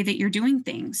the way that you're doing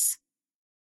things.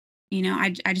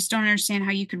 I just don't understand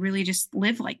how you could really just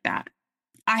live like that.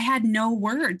 I had no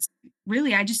words,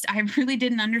 really. I really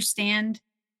didn't understand.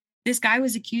 This guy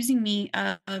was accusing me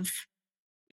of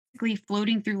basically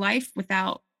floating through life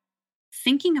without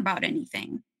thinking about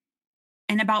anything,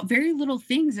 and about very little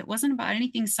things. It wasn't about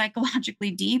anything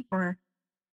psychologically deep or,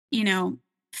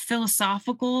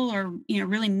 philosophical or,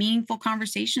 really meaningful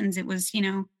conversations. It was,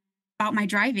 about my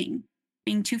driving,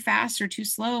 being too fast or too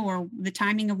slow, or the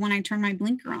timing of when I turn my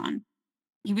blinker on.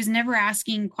 He was never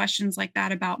asking questions like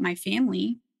that about my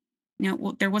family.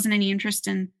 Well, there wasn't any interest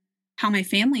in how my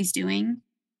family's doing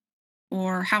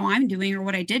or how I'm doing or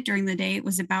what I did during the day. It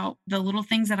was about the little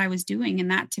things that I was doing. And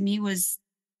that to me was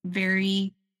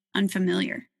very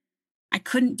unfamiliar. I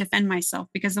couldn't defend myself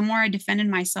because the more I defended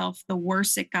myself, the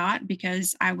worse it got,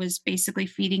 because I was basically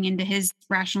feeding into his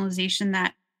rationalization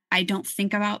that I don't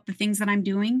think about the things that I'm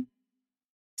doing.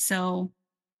 So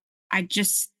I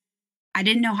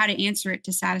didn't know how to answer it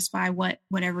to satisfy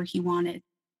whatever he wanted.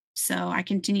 So I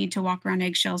continued to walk around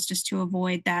eggshells just to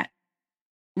avoid that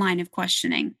line of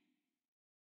questioning.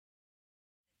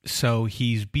 So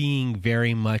he's being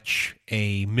very much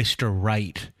a Mr.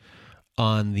 Right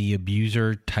on the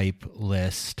abuser type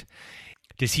list.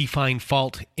 Does he find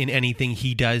fault in anything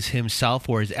he does himself,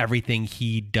 or is everything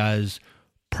he does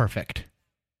perfect?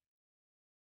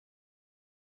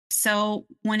 So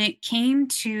when it came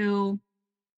to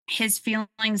his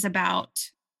feelings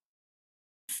about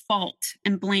fault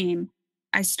and blame,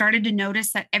 I started to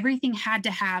notice that everything had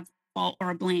to have fault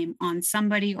or blame on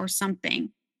somebody or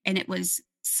something. And it was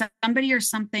somebody or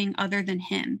something other than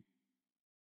him.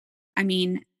 I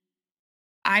mean,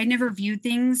 I never viewed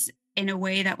things in a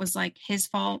way that was like his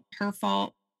fault, her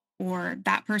fault, or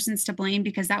that person's to blame,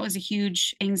 because that was a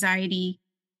huge anxiety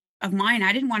of mine.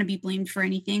 I didn't want to be blamed for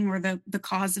anything or the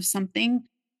cause of something,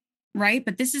 right?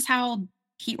 But this is how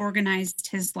he organized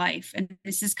his life. And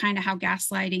this is kind of how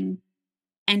gaslighting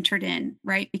entered in,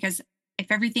 right? Because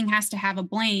if everything has to have a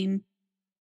blame,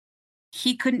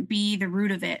 he couldn't be the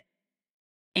root of it.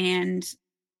 And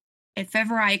if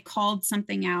ever I called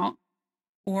something out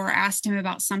or asked him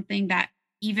about something that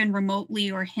even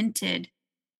remotely or hinted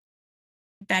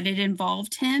that it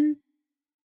involved him,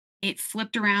 it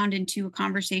flipped around into a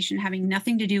conversation having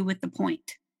nothing to do with the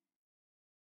point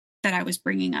that I was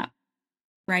bringing up,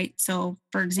 right? So,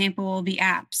 for example, the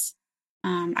apps.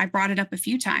 I brought it up a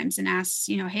few times and asked,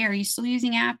 hey, are you still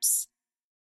using apps?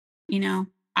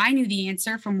 I knew the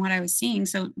answer from what I was seeing,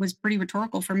 so it was pretty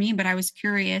rhetorical for me, but I was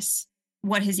curious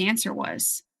what his answer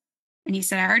was. And he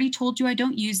said, I already told you I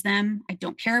don't use them. I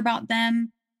don't care about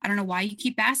them. I don't know why you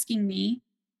keep asking me.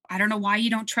 I don't know why you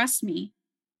don't trust me.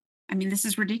 I mean, this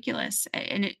is ridiculous.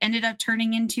 And it ended up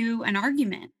turning into an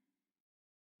argument.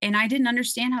 And I didn't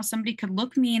understand how somebody could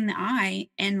look me in the eye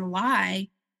and lie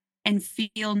and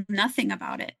feel nothing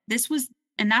about it.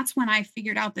 And that's when I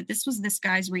figured out that this was this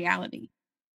guy's reality,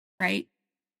 right?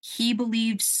 He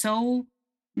believed so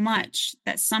much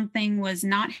that something was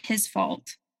not his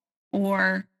fault,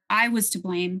 or I was to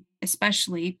blame,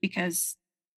 especially because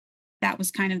that was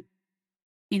kind of,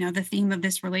 the theme of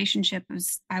this relationship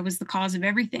was I was the cause of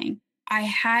everything. I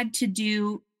had to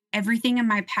do everything in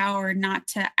my power not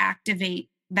to activate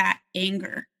that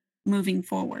anger moving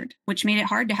forward, which made it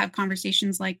hard to have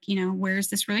conversations like, where is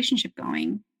this relationship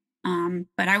going?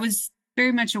 But I was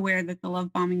very much aware that the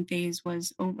love bombing phase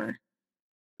was over.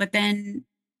 But then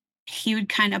he would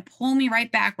kind of pull me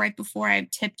right back right before I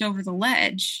tipped over the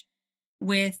ledge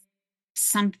with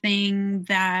something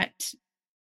that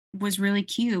was really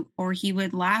cute, or he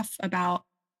would laugh about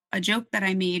a joke that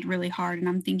I made really hard. And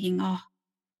I'm thinking, oh,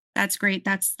 that's great.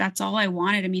 That's all I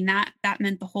wanted. I mean, that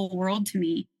meant the whole world to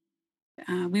me.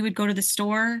 We would go to the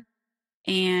store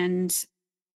and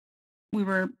we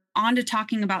were on to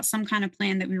talking about some kind of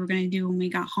plan that we were going to do when we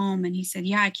got home. And he said,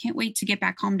 yeah, I can't wait to get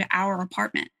back home to our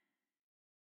apartment.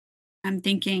 I'm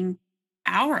thinking,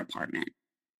 our apartment?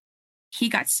 He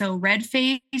got so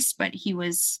red-faced, but he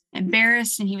was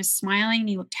embarrassed and he was smiling and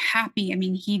he looked happy. I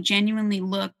mean, he genuinely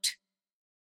looked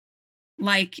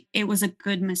like it was a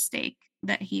good mistake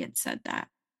that he had said that.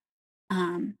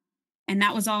 And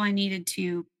that was all I needed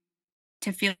to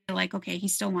feel like, okay, he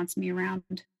still wants me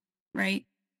around, right?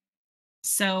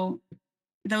 So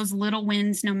those little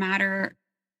wins, no matter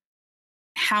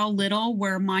how little,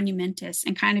 were monumentous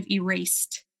and kind of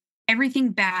erased everything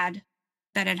bad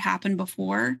that had happened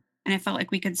before. And I felt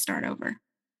like we could start over.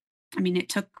 I mean, it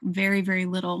took very, very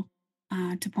little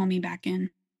to pull me back in.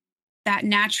 That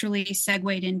naturally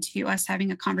segued into us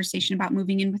having a conversation about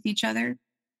moving in with each other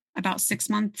about 6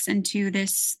 months into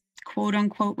this quote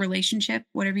unquote relationship,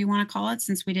 whatever you want to call it,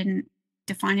 since we didn't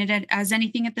define it as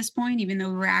anything at this point, even though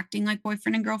we were acting like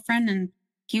boyfriend and girlfriend, and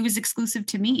he was exclusive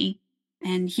to me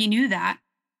and he knew that,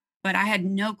 but I had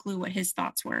no clue what his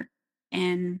thoughts were.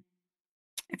 And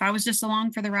if I was just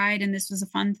along for the ride and this was a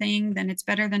fun thing, then it's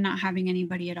better than not having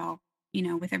anybody at all,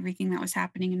 with everything that was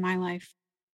happening in my life.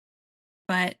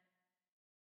 But,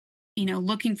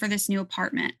 looking for this new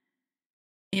apartment,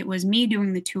 It was me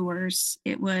doing the tours.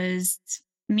 It was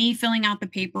me filling out the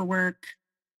paperwork.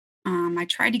 I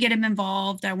tried to get him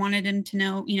involved. I wanted him to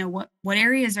know, what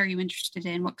areas are you interested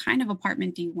in? What kind of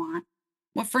apartment do you want?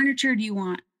 What furniture do you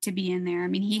want to be in there? I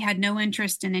mean, he had no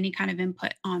interest in any kind of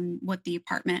input on what the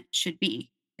apartment should be.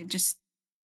 It just,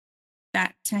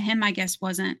 that to him, I guess,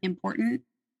 wasn't important.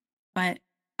 But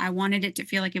I wanted it to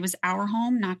feel like it was our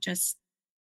home, not just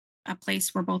a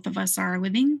place where both of us are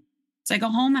living. So I go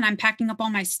home and I'm packing up all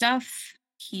my stuff.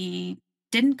 He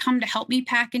didn't come to help me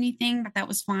pack anything, but that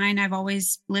was fine. I've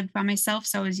always lived by myself,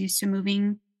 so I was used to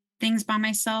moving things by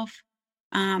myself.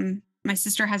 My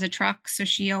sister has a truck, so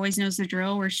she always knows the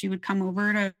drill, where she would come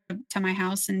over to my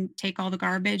house and take all the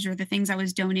garbage or the things I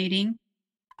was donating.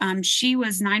 She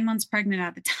was 9 months pregnant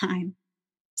at the time.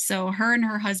 So her and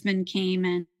her husband came,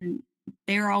 and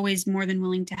they were always more than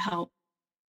willing to help.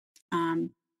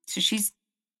 So she's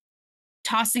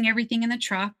tossing everything in the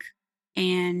truck,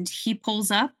 and he pulls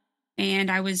up,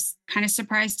 and I was kind of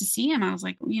surprised to see him. I was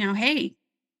like, hey,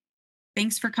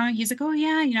 thanks for coming. He's like, oh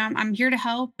yeah, I'm here to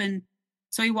help. And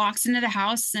so he walks into the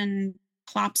house and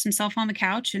plops himself on the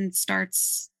couch and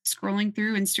starts scrolling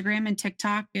through Instagram and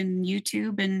TikTok and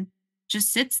YouTube and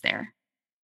just sits there.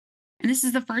 And this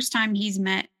is the first time he's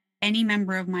met any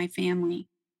member of my family.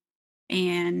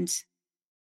 And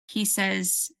he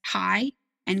says hi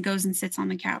and goes and sits on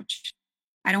the couch.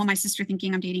 I don't want my sister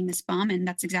thinking I'm dating this bum, and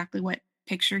that's exactly what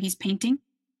picture he's painting.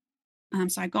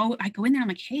 So I go in there. I'm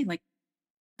like, hey, like,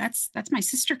 that's my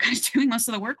sister kind of doing most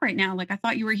of the work right now. Like, I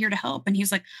thought you were here to help. And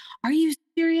he's like, are you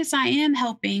serious? I am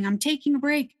helping. I'm taking a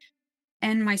break.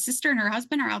 And my sister and her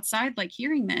husband are outside, like,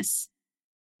 hearing this.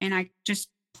 And I just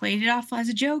played it off as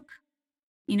a joke.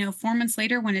 4 months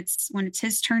later, when it's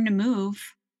his turn to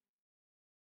move,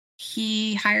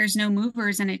 he hires no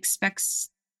movers and expects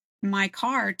my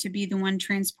car to be the one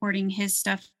transporting his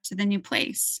stuff to the new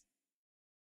place.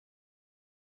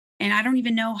 And I don't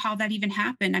even know how that even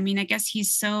happened. I mean, I guess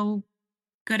he's so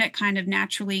good at kind of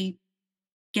naturally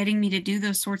getting me to do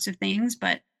those sorts of things,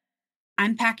 but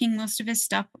I'm packing most of his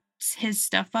stuff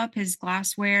up, his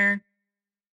glassware.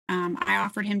 I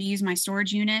offered him to use my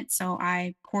storage unit, so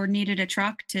I coordinated a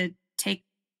truck to take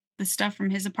the stuff from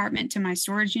his apartment to my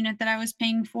storage unit that I was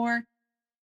paying for.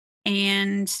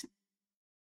 And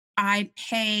I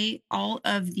pay all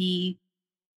of the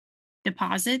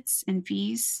deposits and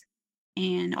fees,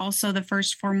 and also the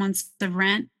first 4 months of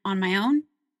rent on my own,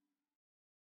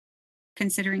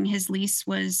 considering his lease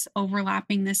was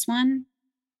overlapping this one.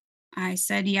 I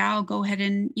said, yeah, I'll go ahead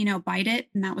and, bite it.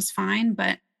 And that was fine.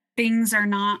 But things are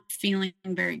not feeling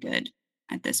very good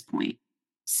at this point.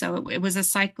 So it was a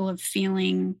cycle of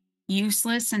feeling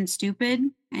useless and stupid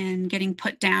and getting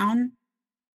put down.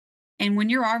 And when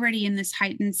you're already in this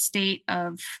heightened state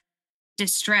of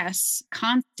distress,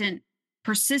 constant,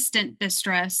 persistent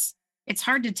distress, it's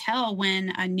hard to tell when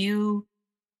a new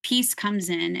piece comes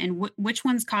in and which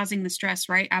one's causing the stress,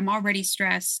 right? I'm already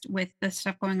stressed with the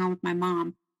stuff going on with my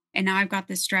mom. And now I've got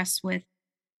this stress with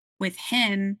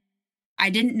him. I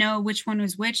didn't know which one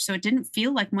was which, so it didn't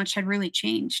feel like much had really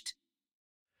changed.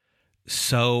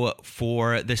 So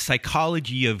for the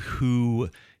psychology of who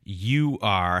you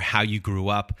are, how you grew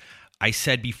up, I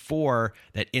said before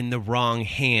that in the wrong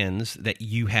hands that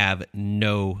you have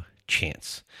no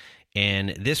chance. And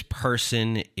this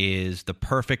person is the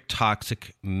perfect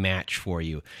toxic match for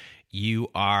you. You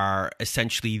are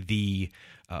essentially the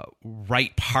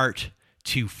right part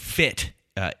to fit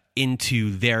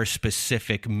into their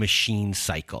specific machine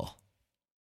cycle.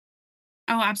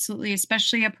 Oh, absolutely.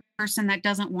 Especially a person that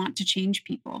doesn't want to change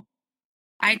people.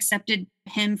 I accepted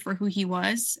him for who he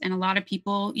was. And a lot of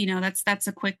people, that's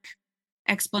a quick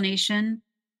explanation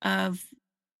of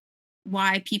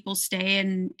why people stay.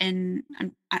 And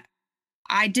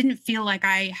I didn't feel like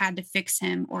I had to fix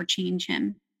him or change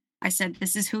him. I said,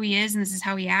 this is who he is and this is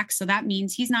how he acts. So that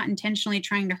means he's not intentionally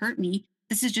trying to hurt me.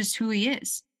 This is just who he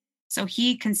is. So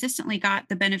he consistently got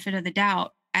the benefit of the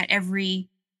doubt at every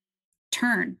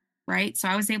turn, right? So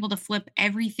I was able to flip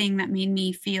everything that made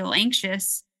me feel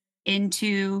anxious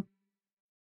into,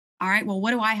 all right, well,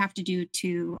 what do I have to do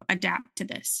to adapt to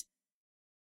this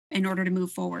in order to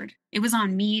move forward? It was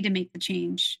on me to make the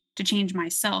change, to change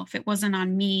myself. It wasn't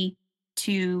on me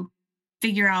to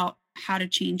figure out how to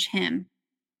change him.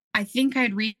 I think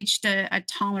I'd reached a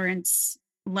tolerance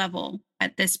level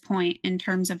at this point in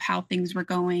terms of how things were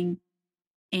going,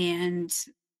 and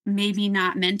maybe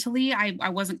not mentally. I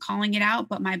wasn't calling it out,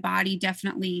 but my body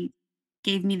definitely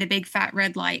gave me the big fat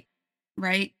red light,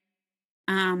 right?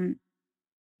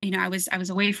 I was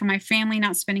away from my family,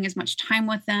 not spending as much time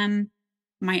with them.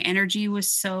 My energy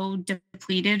was so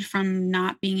depleted from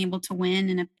not being able to win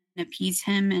in appease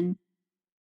him. And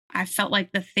I felt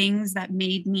like the things that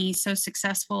made me so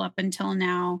successful up until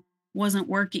now wasn't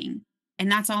working.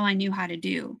 And that's all I knew how to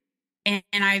do. And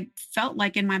I felt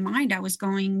like in my mind, I was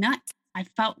going nuts. I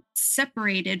felt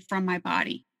separated from my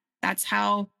body. That's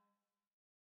how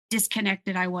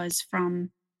disconnected I was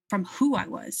from who I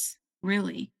was,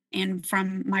 really, and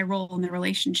from my role in the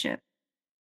relationship.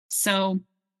 So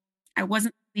I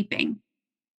wasn't sleeping.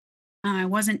 I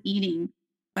wasn't eating,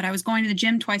 but I was going to the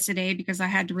gym twice a day because I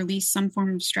had to release some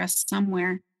form of stress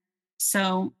somewhere.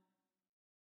 So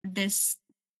this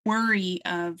worry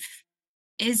of,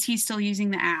 is he still using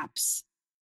the apps?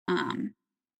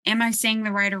 Am I saying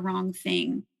the right or wrong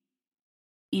thing?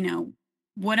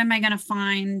 What am I going to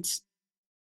find,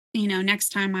 next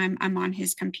time I'm on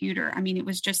his computer? I mean, it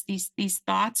was just these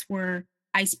thoughts were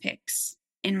ice picks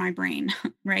in my brain,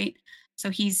 right? So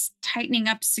he's tightening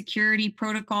up security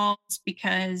protocols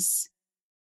because,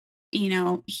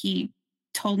 he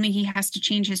told me he has to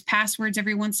change his passwords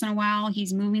every once in a while.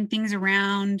 He's moving things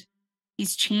around.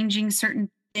 He's changing certain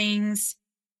things.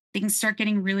 Things start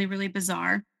getting really, really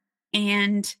bizarre.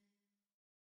 And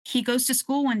he goes to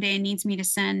school one day and needs me to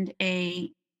send a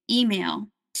email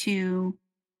to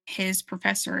his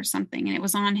professor or something. And it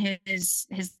was on his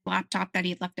laptop that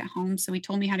he had left at home. So he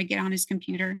told me how to get on his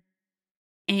computer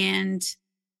and,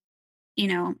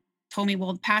 told me,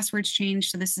 well, the password's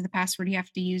changed. So this is the password you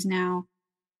have to use now.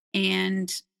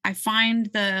 And I find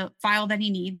the file that he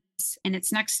needs, and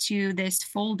it's next to this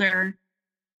folder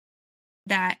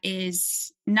that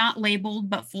is not labeled,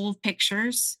 but full of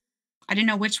pictures. I didn't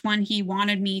know which one he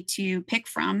wanted me to pick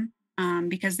from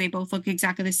because they both look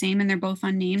exactly the same and they're both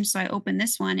unnamed. So I opened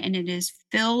this one and it is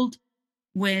filled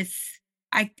with,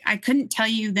 I couldn't tell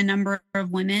you the number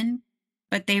of women,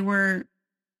 but they were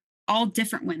all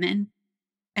different women.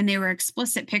 And they were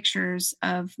explicit pictures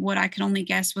of what I could only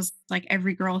guess was like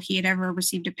every girl he had ever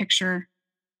received a picture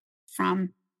from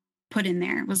put in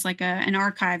there. It was like an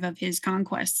archive of his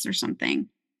conquests or something.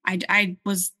 I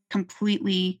was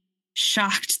completely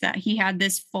shocked that he had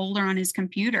this folder on his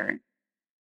computer.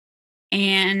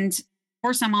 And of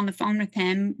course, I'm on the phone with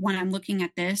him when I'm looking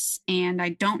at this and I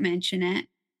don't mention it.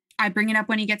 I bring it up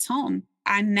when he gets home.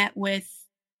 I met with,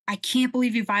 I can't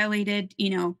believe you violated,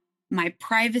 my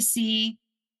privacy,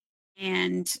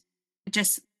 and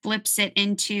just flips it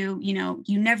into,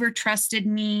 you never trusted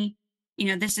me.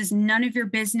 This is none of your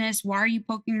business. Why are you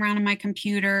poking around on my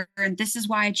computer? And this is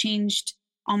why I changed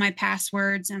all my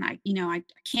passwords. And I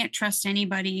can't trust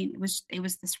anybody. It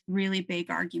was this really big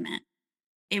argument.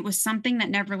 It was something that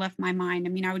never left my mind.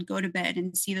 I mean, I would go to bed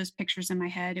and see those pictures in my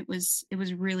head. It was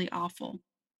really awful.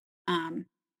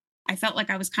 I felt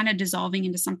like I was kind of dissolving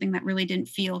into something that really didn't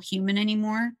feel human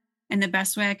anymore. And the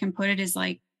best way I can put it is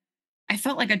like, I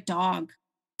felt like a dog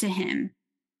to him,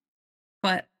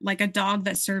 but like a dog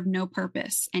that served no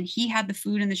purpose. And he had the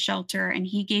food and the shelter and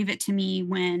he gave it to me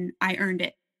when I earned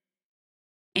it.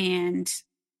 And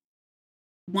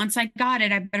once I got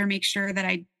it, I better make sure that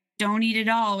I don't eat it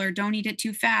all or don't eat it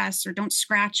too fast or don't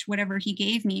scratch whatever he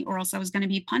gave me or else I was going to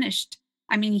be punished.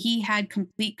 I mean, he had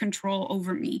complete control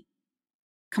over me,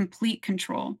 complete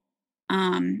control.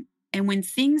 And when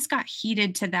things got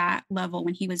heated to that level,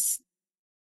 when he was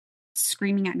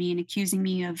screaming at me and accusing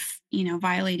me of,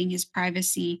 violating his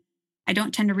privacy, I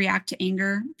don't tend to react to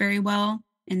anger very well.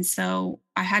 And so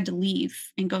I had to leave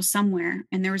and go somewhere.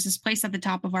 And there was this place at the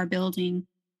top of our building.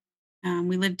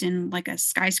 We lived in like a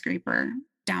skyscraper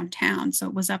downtown, so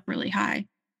it was up really high.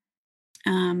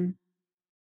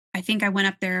 I think I went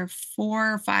up there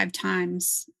 4 or 5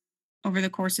 times over the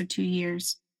course of 2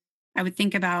 years. I would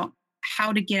think about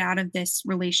how to get out of this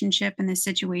relationship and this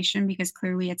situation because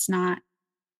clearly it's not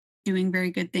doing very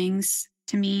good things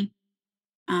to me.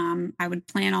 I would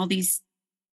plan all these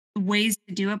ways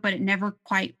to do it, but it never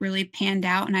quite really panned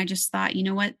out. And I just thought, you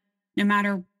know what, no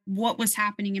matter what was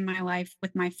happening in my life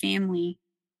with my family,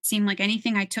 it seemed like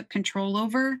anything I took control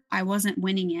over, I wasn't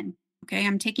winning in. Okay.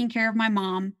 I'm taking care of my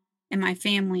mom and my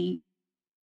family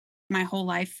my whole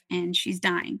life and she's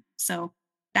dying. So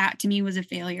that to me was a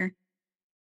failure.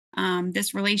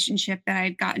 This relationship that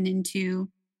I'd gotten into,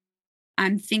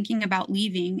 I'm thinking about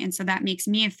leaving. And so that makes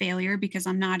me a failure because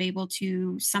I'm not able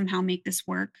to somehow make this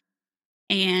work.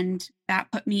 And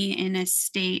that put me in a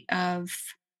state of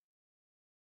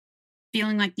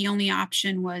feeling like the only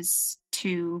option was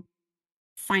to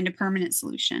find a permanent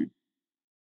solution.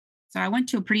 So I went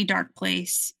to a pretty dark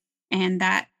place, and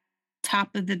that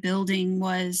top of the building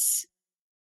was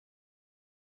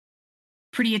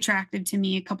pretty attractive to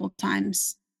me a couple of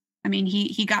times. I mean,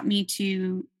 he got me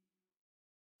to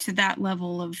that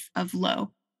level of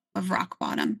low, of rock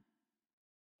bottom,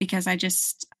 because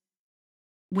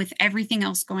with everything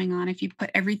else going on, if you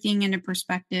put everything into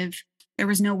perspective, there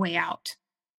was no way out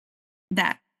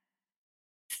that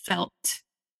felt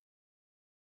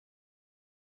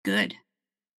good.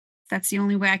 That's the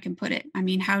only way I can put it. I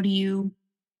mean, how do you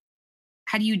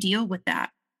deal with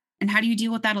that? And how do you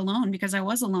deal with that alone? Because I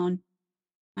was alone.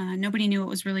 Nobody knew what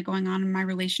was really going on in my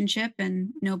relationship,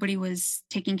 and nobody was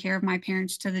taking care of my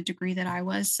parents to the degree that I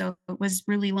was. So it was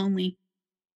really lonely.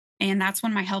 And that's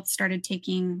when my health started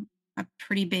taking a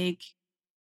pretty big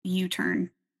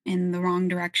U-turn in the wrong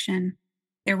direction.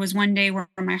 There was one day where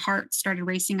my heart started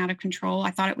racing out of control.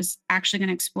 I thought it was actually going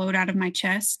to explode out of my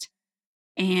chest.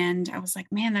 And I was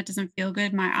like, man, that doesn't feel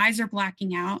good. My eyes are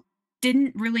blacking out.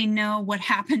 Didn't really know what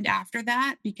happened after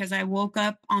that because I woke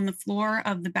up on the floor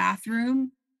of the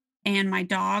bathroom and my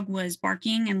dog was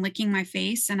barking and licking my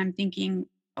face. And I'm thinking,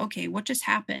 okay, what just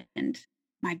happened?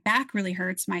 My back really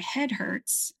hurts. My head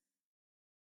hurts.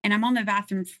 And I'm on the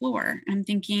bathroom floor. And I'm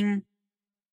thinking,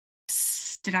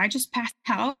 did I just pass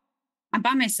out? I'm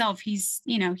by myself. He's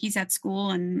at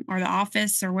school or the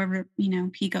office or wherever,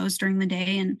 he goes during the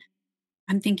day. And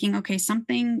I'm thinking, okay,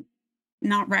 something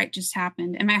not right just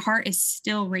happened. And my heart is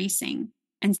still racing.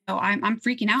 And so I'm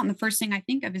freaking out. And the first thing I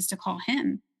think of is to call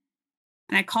him.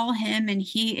 And I call him and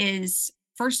he is,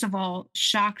 first of all,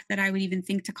 shocked that I would even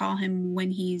think to call him when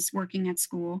he's working at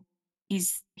school.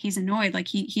 He's annoyed. Like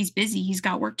he's busy. He's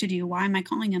got work to do. Why am I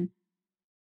calling him?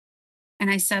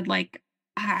 And I said, like,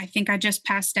 I think I just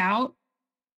passed out.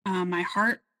 My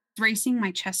heart's racing.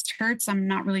 My chest hurts. I'm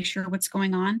not really sure what's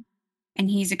going on. And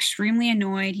he's extremely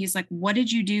annoyed. He's like, what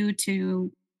did you do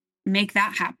to make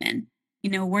that happen?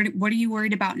 What are you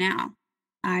worried about now?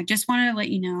 I just wanted to let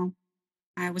you know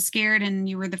I was scared and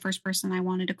you were the first person I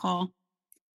wanted to call.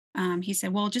 He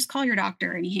said, well, just call your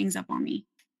doctor. And he hangs up on me.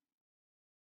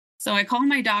 So I call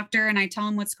my doctor and I tell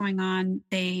him what's going on.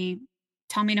 They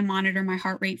tell me to monitor my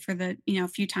heart rate for a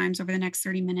few times over the next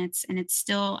 30 minutes. And it's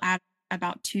still at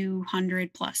about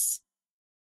 200 plus.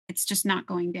 It's just not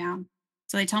going down.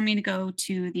 So they tell me to go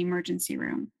to the emergency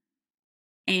room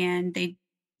and they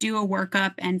do a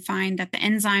workup and find that the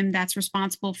enzyme that's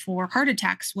responsible for heart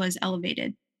attacks was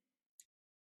elevated.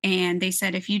 And they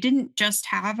said, if you didn't just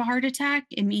have a heart attack,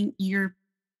 you're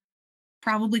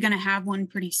probably going to have one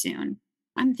pretty soon.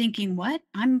 I'm thinking, what?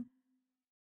 I'm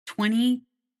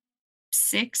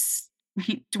 26,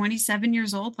 27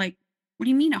 years old. Like, what do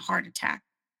you mean a heart attack?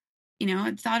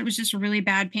 I thought it was just a really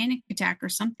bad panic attack or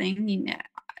something.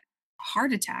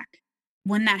 Heart attack.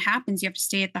 When that happens, you have to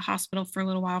stay at the hospital for a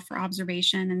little while for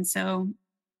observation. And so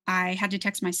I had to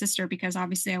text my sister because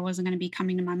obviously I wasn't going to be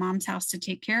coming to my mom's house to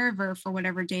take care of her for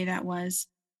whatever day that was.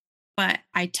 But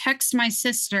I text my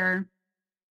sister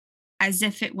as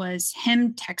if it was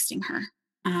him texting her.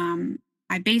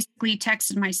 I basically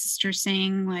texted my sister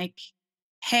saying like,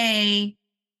 hey,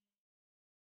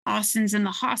 Austin's in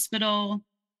the hospital.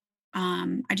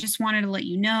 I just wanted to let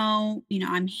you know,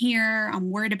 I'm here. I'm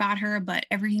worried about her, but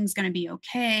everything's going to be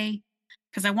okay.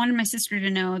 Because I wanted my sister to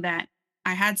know that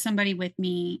I had somebody with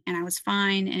me and I was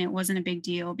fine and it wasn't a big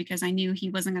deal because I knew he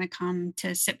wasn't going to come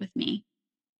to sit with me.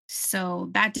 So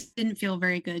that didn't feel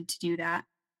very good to do that.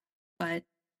 But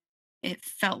it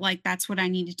felt like that's what I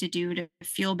needed to do to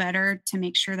feel better, to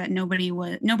make sure that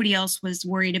nobody else was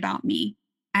worried about me.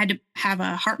 I had to have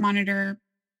a heart monitor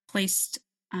placed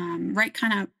right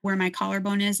kind of where my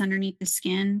collarbone is underneath the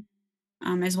skin,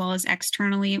 as well as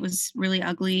externally. It was really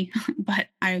ugly, but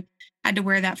I had to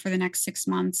wear that for the next 6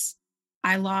 months.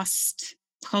 I lost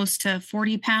close to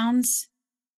 40 pounds.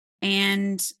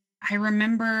 And I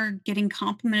remember getting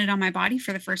complimented on my body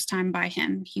for the first time by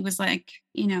him. He was like,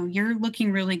 you're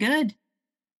looking really good.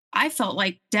 I felt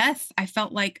like death. I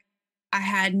felt like I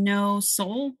had no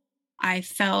soul. I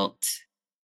felt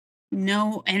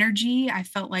no energy. I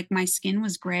felt like my skin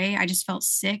was gray. I just felt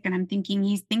sick. And I'm thinking,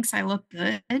 he thinks I look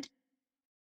good.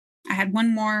 I had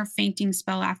one more fainting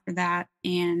spell after that,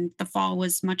 and the fall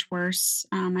was much worse.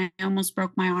 I almost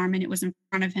broke my arm, and it was in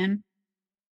front of him.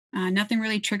 Nothing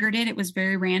really triggered it. It was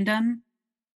very random.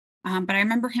 But I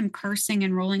remember him cursing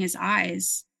and rolling his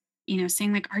eyes,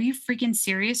 saying like, are you freaking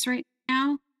serious right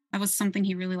now? That was something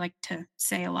he really liked to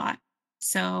say a lot.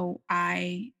 So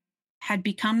I had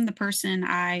become the person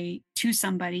to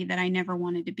somebody that I never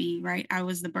wanted to be, right? I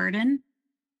was the burden.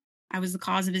 I was the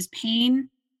cause of his pain.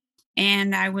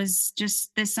 And I was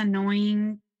just this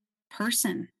annoying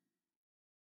person,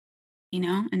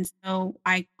 And so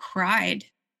I cried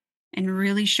and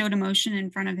really showed emotion in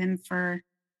front of him for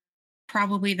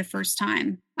probably the first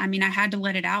time. I had to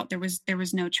let it out. There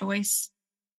was no choice.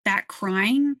 That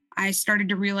crying, I started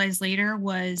to realize later,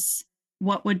 was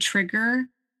what would trigger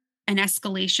an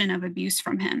escalation of abuse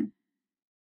from him.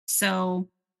 So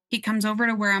He comes over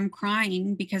to where I'm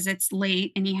crying because it's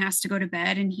late and he has to go to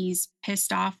bed, and he's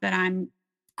pissed off that I'm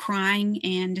crying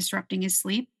and disrupting his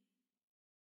sleep.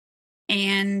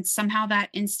 And somehow that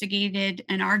instigated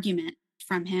an argument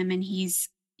from him, and he's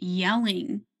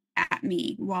yelling at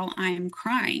me while I'm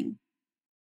crying.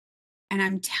 And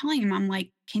I'm telling him, I'm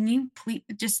like, can you please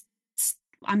just,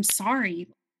 I'm sorry.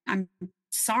 I'm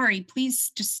sorry.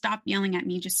 Please just stop yelling at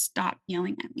me. Just stop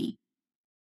yelling at me.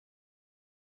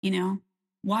 You know,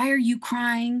 why are you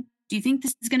crying? Do you think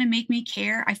this is going to make me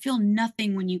care? I feel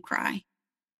nothing when you cry.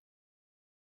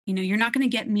 You know, you're not going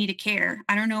to get me to care.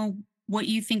 I don't know what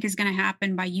you think is going to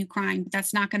happen by you crying, but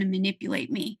that's not going to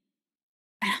manipulate me.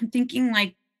 And I'm thinking,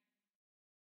 like,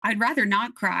 I'd rather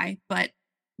not cry, but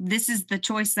this is the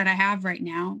choice that I have right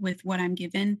now with what I'm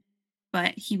given.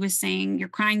 But he was saying, your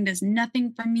crying does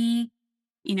nothing for me.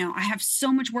 You know, I have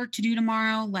so much work to do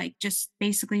tomorrow. Like, just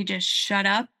basically just shut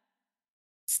up,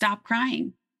 stop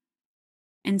crying.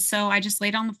 And so I just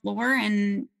laid on the floor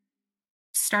and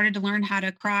started to learn how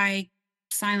to cry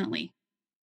silently,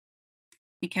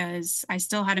 because I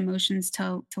still had emotions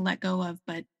to let go of,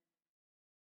 but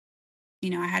you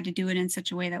know, I had to do it in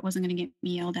such a way that wasn't going to get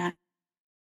me yelled at.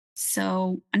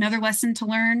 So another lesson to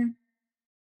learn,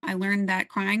 I learned that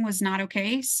crying was not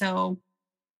okay. So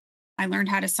I learned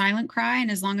how to silent cry.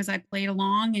 And as long as I played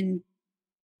along and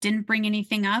didn't bring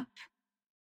anything up,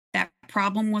 that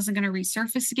problem wasn't going to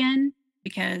resurface again.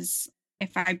 Because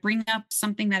if I bring up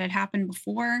something that had happened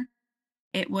before,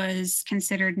 it was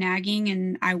considered nagging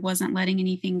and I wasn't letting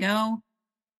anything go.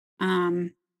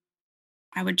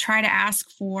 I would try to ask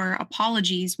for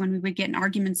apologies when we would get in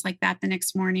arguments like that the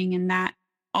next morning. And that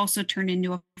also turned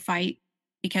into a fight,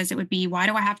 because it would be, why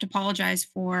do I have to apologize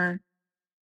for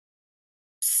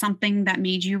something that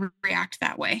made you react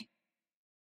that way?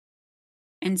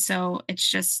 And so it's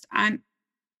just, I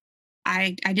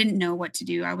didn't know what to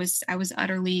do. I was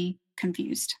utterly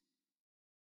confused.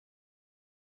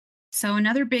 So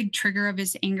another big trigger of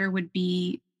his anger would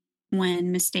be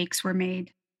when mistakes were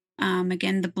made.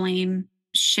 Again, the blame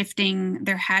shifting.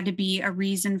 There had to be a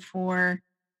reason for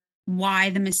why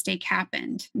the mistake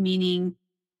happened. Meaning,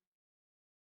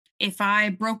 if I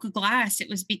broke a glass, it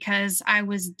was because I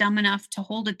was dumb enough to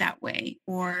hold it that way,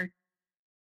 or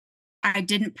I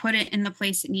didn't put it in the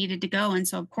place it needed to go. And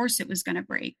so, of course, it was going to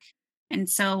break. And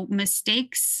so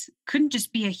mistakes couldn't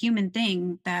just be a human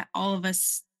thing that all of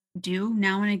us do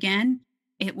now and again.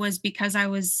 It was because I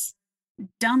was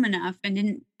dumb enough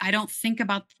and I don't think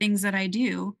about the things that I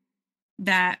do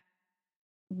that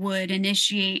would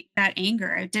initiate that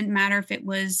anger. It didn't matter if it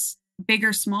was big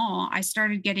or small. I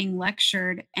started getting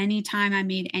lectured anytime I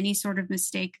made any sort of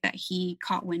mistake that he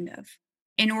caught wind of.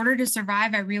 In order to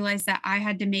survive, I realized that I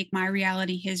had to make my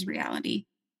reality his reality.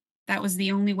 That was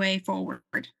the only way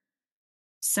forward.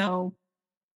 So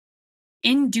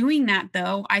in doing that,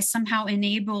 though, I somehow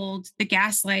enabled the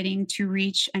gaslighting to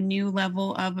reach a new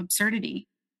level of absurdity.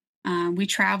 We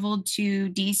traveled to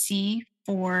DC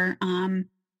for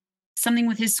something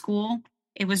with his school.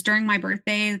 It was during my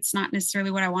birthday. It's not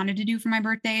necessarily what I wanted to do for my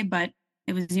birthday, but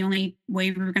it was the only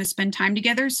way we were going to spend time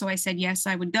together. So I said, yes,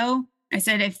 I would go. I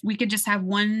said, if we could just have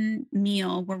one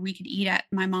meal where we could eat at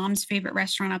my mom's favorite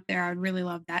restaurant up there, I would really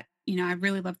love that. You know, I'd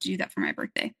really love to do that for my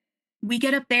birthday. We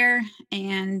get up there,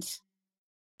 and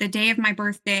the day of my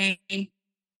birthday,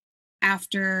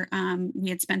 after we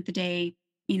had spent the day,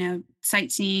 you know,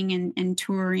 sightseeing and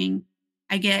touring,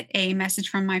 I get a message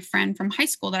from my friend from high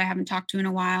school that I haven't talked to in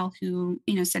a while, who,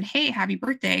 you know, said, hey, happy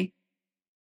birthday.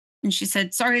 And she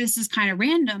said, sorry, this is kind of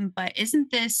random, but isn't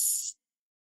this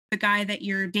the guy that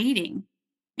you're dating?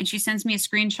 And she sends me a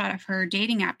screenshot of her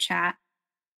dating app chat.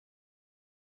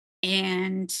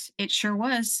 And it sure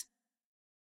was.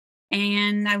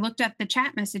 And I looked up the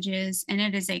chat messages, and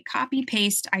it is a copy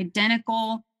paste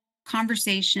identical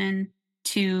conversation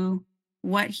to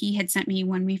what he had sent me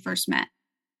when we first met.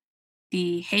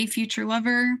 The, hey, future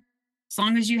lover, as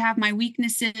long as you have my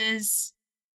weaknesses,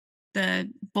 the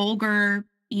vulgar,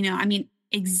 you know, I mean,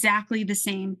 exactly the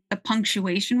same. The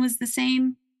punctuation was the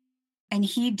same. And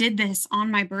he did this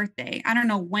on my birthday. I don't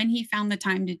know when he found the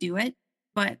time to do it,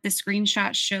 but the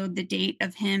screenshot showed the date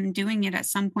of him doing it at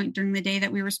some point during the day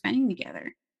that we were spending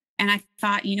together. And I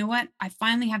thought, you know what? I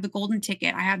finally have the golden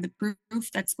ticket. I have the proof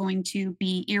that's going to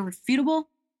be irrefutable.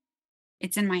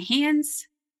 It's in my hands.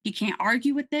 He can't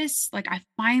argue with this. Like, I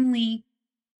finally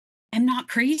am not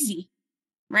crazy,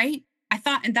 right? I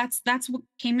thought, and that's what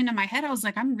came into my head. I was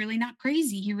like, I'm really not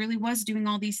crazy. He really was doing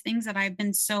all these things that I've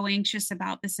been so anxious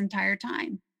about this entire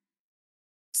time.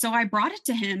 So I brought it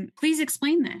to him. Please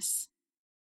explain this.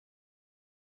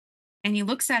 And he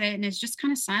looks at it and is just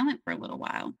kind of silent for a little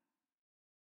while.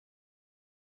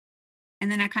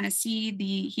 And then I kind of see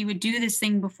he would do this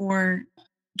thing before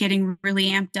getting really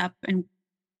amped up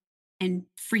and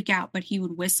freak out, but he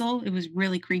would whistle. It was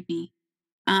really creepy.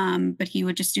 But he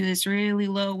would just do this really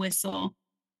low whistle.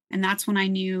 And that's when I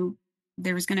knew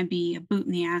there was going to be a boot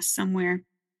in the ass somewhere.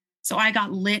 So I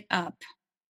got lit up.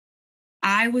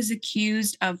 I was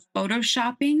accused of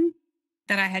photoshopping,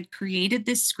 that I had created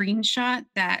this screenshot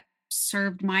that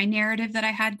served my narrative that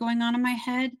I had going on in my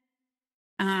head.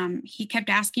 He kept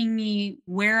asking me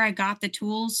where I got the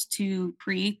tools to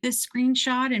create this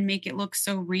screenshot and make it look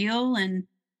so real, and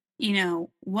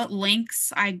what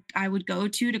lengths I would go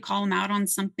to call him out on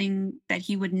something that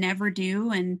he would never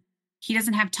do. And he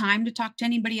doesn't have time to talk to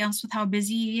anybody else with how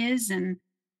busy he is, and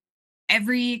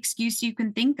every excuse you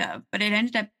can think of. But it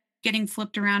ended up getting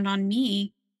flipped around on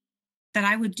me, that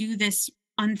I would do this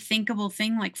unthinkable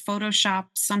thing like Photoshop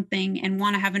something and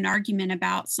want to have an argument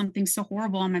about something so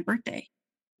horrible on my birthday.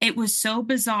 It was so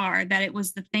bizarre that it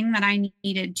was the thing that I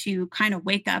needed to kind of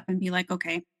wake up and be like,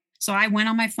 okay. So I went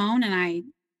on my phone and I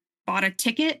bought a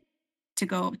ticket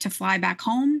to fly back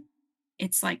home.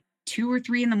 It's like 2 or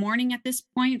 3 in the morning at this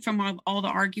point from all the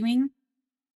arguing.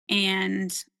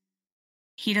 And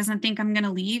he doesn't think I'm going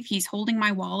to leave. He's holding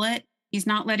my wallet. He's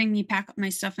not letting me pack up my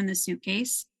stuff in the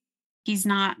suitcase. He's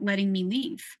not letting me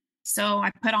leave. So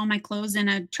I put all my clothes in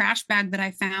a trash bag that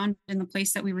I found in the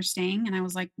place that we were staying. And I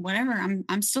was like, whatever,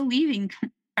 I'm still leaving. If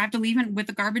I have to leave with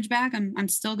a garbage bag, I'm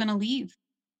still going to leave.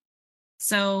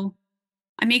 So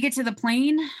I make it to the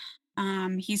plane.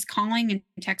 He's calling and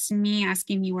texting me,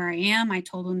 asking me where I am. I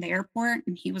told him the airport,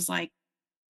 and he was like,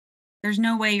 there's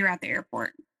no way you're at the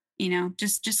airport.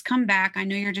 Just come back. I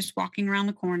know you're just walking around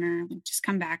the corner. Just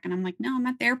come back. And I'm like, no, I'm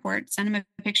at the airport. Send him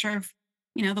a picture of,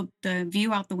 the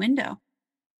view out the window.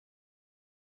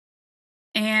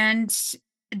 And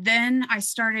then I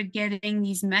started getting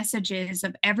these messages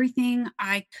of everything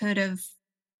I could have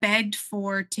begged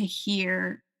for to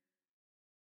hear,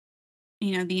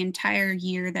 the entire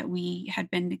year that we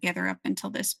had been together up until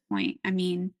this point. I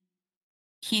mean,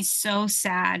 he's so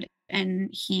sad, and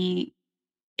he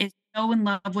is so in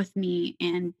love with me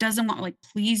and doesn't want,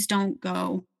 please don't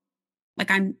go.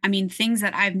 Things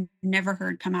that I've never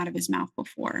heard come out of his mouth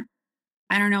before.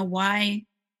 I don't know why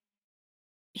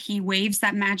he waves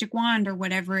that magic wand or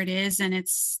whatever it is. And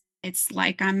it's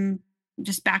like I'm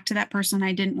just back to that person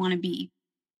I didn't want to be.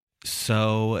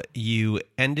 So you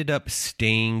ended up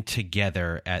staying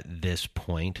together at this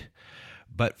point.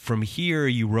 But from here,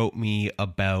 you wrote me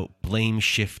about blame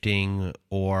shifting,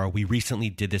 or we recently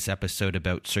did this episode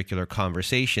about circular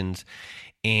conversations.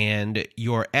 And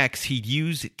your ex, he'd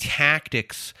use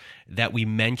tactics that we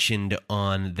mentioned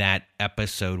on that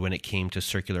episode when it came to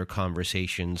circular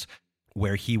conversations,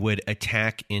 where he would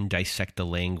attack and dissect the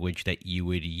language that you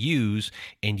would use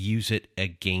and use it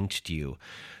against you.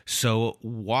 So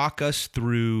walk us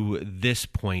through this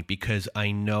point, because I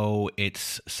know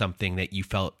it's something that you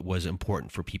felt was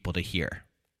important for people to hear.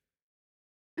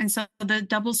 And so the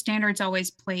double standards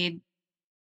always played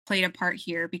a part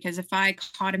here, because if I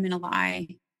caught him in a lie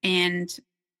and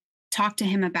talked to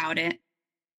him about it,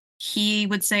 he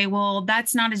would say, well,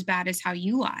 that's not as bad as how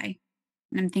you lie.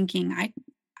 And I'm thinking,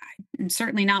 I'm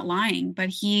certainly not lying, but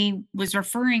he was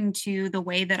referring to the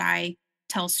way that I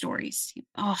tell stories.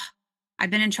 Oh, I've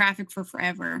been in traffic for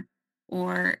forever.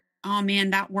 Or, oh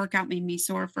man, that workout made me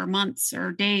sore for months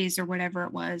or days or whatever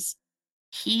it was.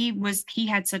 He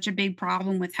had such a big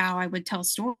problem with how I would tell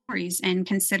stories, and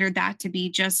considered that to be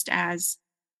just as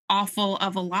awful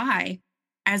of a lie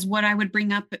as what I would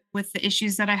bring up with the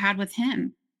issues that I had with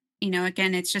him.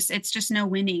 Again, it's just no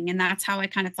winning. And that's how I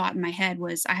kind of thought in my head,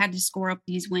 was I had to score up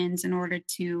these wins in order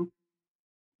to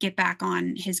get back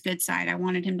on his good side. I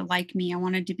wanted him to like me. I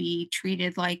wanted to be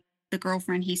treated like the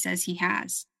girlfriend he says he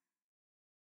has.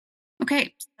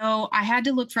 Okay, so I had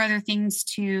to look for other things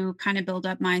to kind of build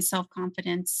up my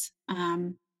self-confidence,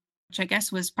 which I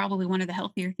guess was probably one of the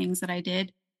healthier things that I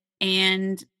did.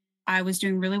 And I was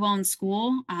doing really well in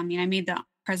school. I made the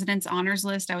President's Honors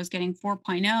List. I was getting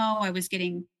 4.0. I was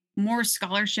getting more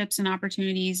scholarships and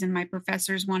opportunities, and my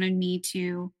professors wanted me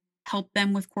to help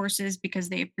them with courses because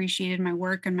they appreciated my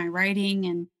work and my writing,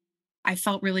 and I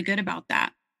felt really good about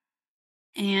that.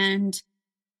 And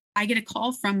I get a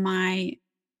call from my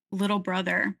little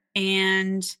brother,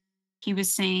 and he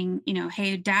was saying,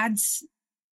 hey, dad is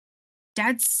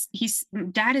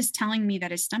telling me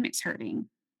that his stomach's hurting.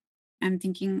 I'm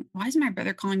thinking, why is my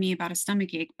brother calling me about a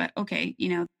stomach ache? But okay,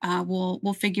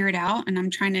 we'll figure it out. And I'm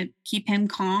trying to keep him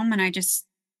calm, and I just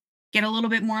get a little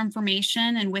bit more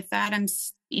information. And with that, I'm,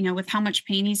 with how much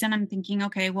pain he's in, I'm thinking,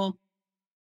 okay, well,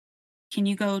 can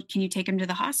you take him to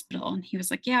the hospital? And he was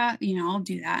like, yeah, I'll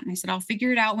do that. And I said, I'll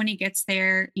figure it out when he gets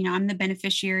there. I'm the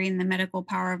beneficiary and the medical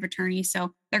power of attorney.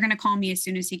 So they're going to call me as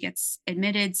soon as he gets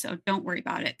admitted. So don't worry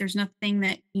about it. There's nothing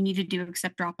that you need to do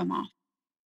except drop him off.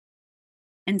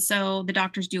 And so the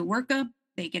doctors do a workup.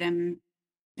 They get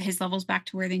his levels back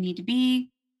to where they need to be.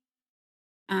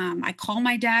 I call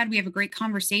my dad. We have a great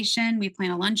conversation. We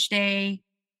plan a lunch day.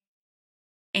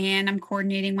 And I'm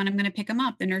coordinating when I'm going to pick him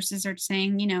up. The nurses are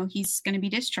saying, he's going to be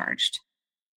discharged.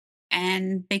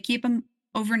 And they keep him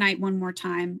overnight one more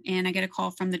time. And I get a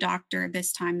call from the doctor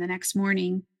this time the next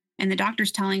morning. And the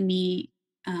doctor's telling me,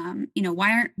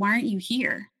 why aren't you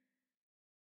here?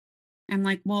 I'm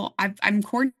like, well, I'm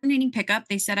coordinating pickup.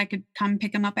 They said I could come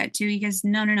pick him up at 2. He goes,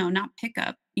 no, not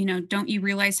pickup. Don't you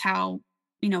realize how,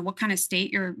 what kind of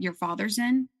state your father's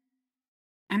in?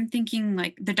 I'm thinking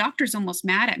like the doctor's almost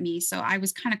mad at me. So I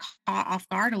was kind of caught off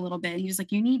guard a little bit. He was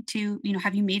like, you need to,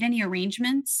 have you made any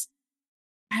arrangements?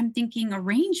 I'm thinking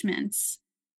arrangements.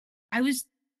 I was,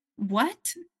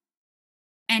 what?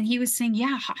 And he was saying,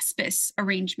 yeah, hospice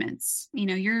arrangements.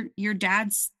 Your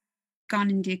dad's gone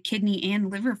into kidney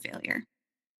and liver failure.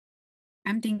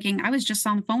 I'm thinking, I was just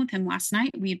on the phone with him last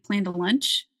night. We had planned a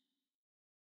lunch.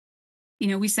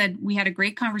 We said we had a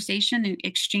great conversation and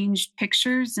exchanged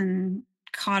pictures and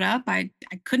caught up. I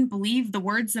couldn't believe the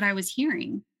words that I was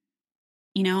hearing.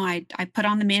 I put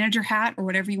on the manager hat or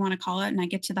whatever you want to call it, and I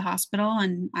get to the hospital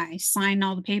and I sign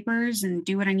all the papers and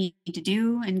do what I need to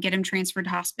do and get him transferred to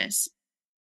hospice.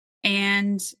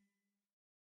 And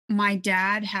my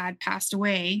dad had passed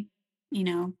away,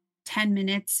 10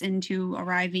 minutes into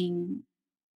arriving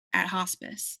at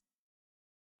hospice.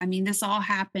 I mean, this all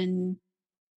happened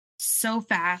so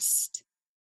fast.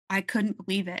 I couldn't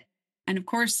believe it. And of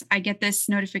course, I get this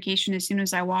notification as soon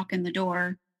as I walk in the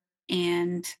door,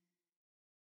 and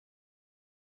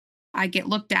I get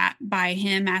looked at by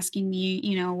him asking me,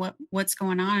 what's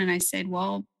going on? And I said,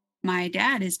 well, my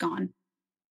dad is gone.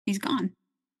 He's gone.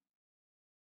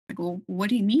 Like, well, what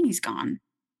do you mean he's gone?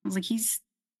 I was like, he's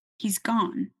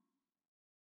gone.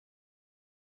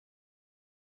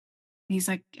 He's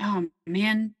like, oh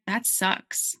man, that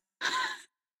sucks.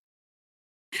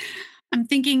 I'm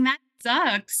thinking, that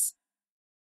sucks.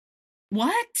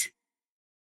 What?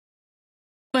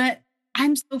 But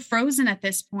I'm so frozen at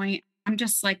this point. I'm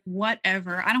just like,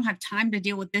 whatever. I don't have time to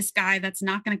deal with this guy that's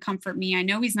not going to comfort me. I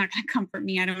know he's not going to comfort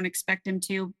me. I don't expect him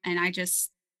to. And I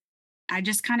just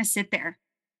kind of sit there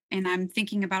and I'm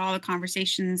thinking about all the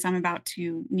conversations I'm about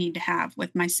to need to have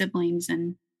with my siblings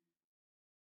and,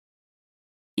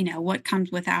 what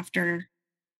comes with after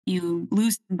you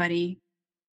lose somebody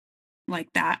like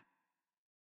that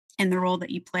and the role that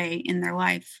you play in their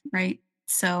life. Right.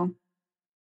 So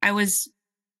I was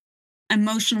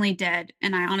emotionally dead.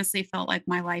 And I honestly felt like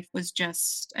my life was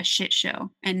just a shit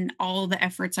show. And all the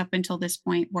efforts up until this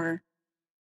point were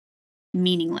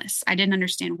meaningless. I didn't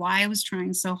understand why I was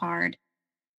trying so hard.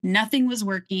 Nothing was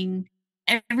working.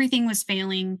 Everything was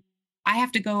failing. I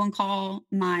have to go and call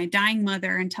my dying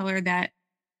mother and tell her that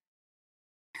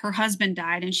her husband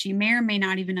died. And she may or may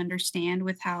not even understand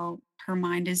with how her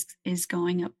mind is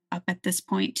going up at this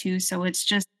point too. So it's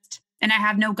just, and I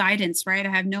have no guidance, right? I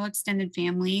have no extended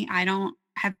family. I don't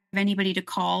have anybody to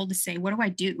call to say, what do I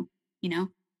do?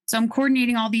 So I'm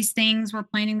coordinating all these things. We're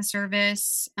planning the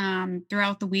service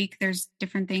throughout the week. There's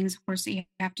different things, of course, that you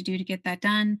have to do to get that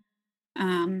done.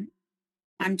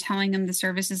 I'm telling him the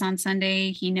service is on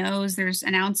Sunday. He knows there's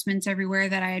announcements everywhere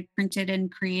that I had printed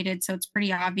and created. So it's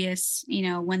pretty obvious,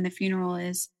 when the funeral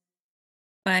is.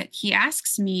 But he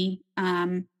asks me,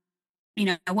 what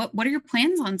are your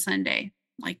plans on Sunday?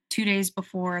 Like 2 days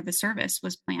before the service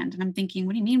was planned. And I'm thinking,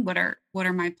 what do you mean? What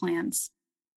are my plans?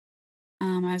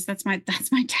 That's my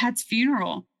dad's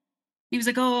funeral. He was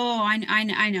like, oh, I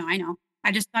know.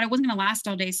 I just thought it wasn't going to last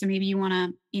all day. So maybe you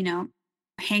want to,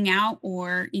 hang out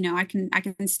or, I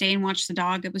can stay and watch the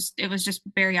dog. It was just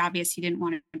very obvious he didn't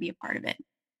want to be a part of it.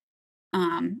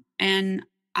 And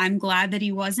I'm glad that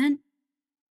he wasn't.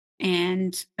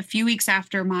 And a few weeks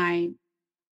after my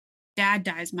dad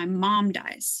dies, my mom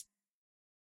dies.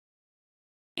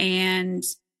 And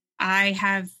I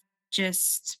have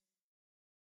just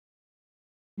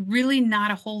really not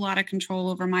a whole lot of control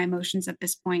over my emotions at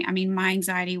this point. I mean, my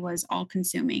anxiety was all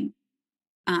consuming.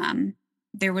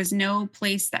 There was no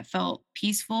place that felt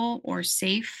peaceful or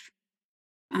safe.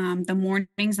 The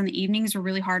mornings and the evenings were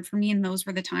really hard for me. And those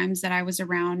were the times that I was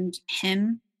around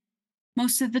him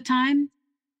most of the time.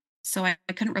 So I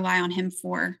couldn't rely on him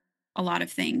for a lot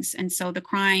of things. And so the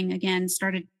crying again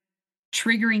started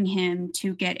triggering him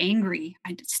to get angry.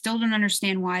 I still don't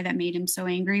understand why that made him so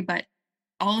angry, but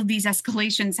all of these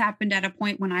escalations happened at a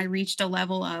point when I reached a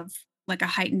level of like a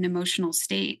heightened emotional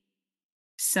state.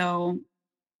 So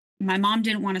my mom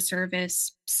didn't want a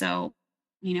service. So,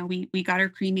 we got her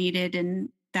cremated, and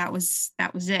that was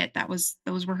it.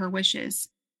 Those were her wishes.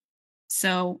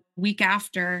 So week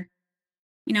after,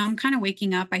 I'm kind of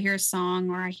waking up, I hear a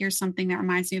song or I hear something that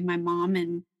reminds me of my mom,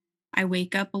 and I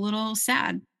wake up a little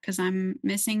sad because I'm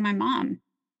missing my mom.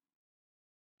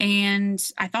 And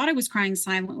I thought I was crying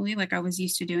silently like I was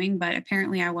used to doing, but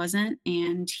apparently I wasn't.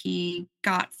 And he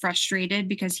got frustrated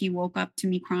because he woke up to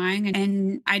me crying.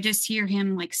 And I just hear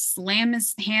him like slam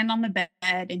his hand on the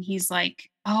bed. And he's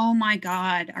like, "Oh my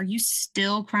God, are you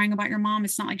still crying about your mom?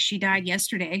 It's not like she died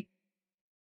yesterday."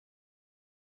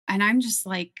 And I'm just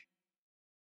like,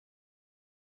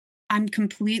 I'm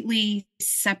completely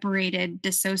separated,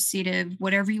 dissociative,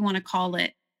 whatever you want to call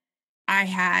it. I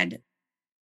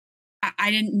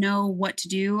didn't know what to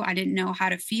do. I didn't know how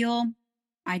to feel.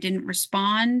 I didn't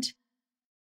respond.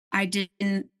 I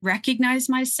didn't recognize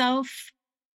myself.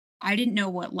 I didn't know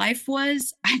what life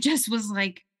was. I just was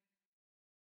like,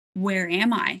 where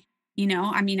am I?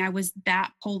 I was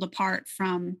that pulled apart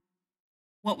from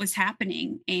what was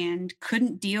happening and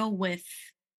couldn't deal with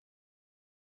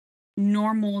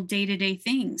normal day-to-day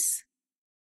things.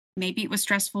 Maybe it was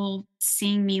stressful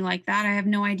seeing me like that. I have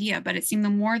no idea. But it seemed the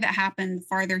more that happened, the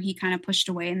farther he kind of pushed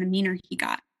away and the meaner he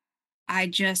got.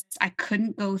 I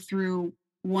couldn't go through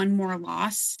one more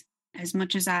loss, as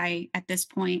much as I, at this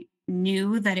point,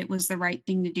 knew that it was the right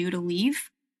thing to do to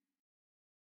leave.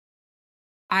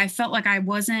 I felt like I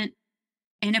wasn't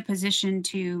in a position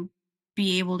to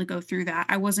be able to go through that.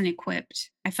 I wasn't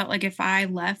equipped. I felt like if I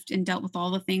left and dealt with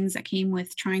all the things that came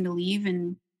with trying to leave,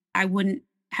 and I wouldn't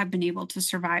have been able to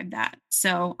survive that.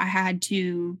 So I had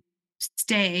to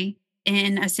stay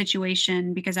in a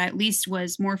situation because I at least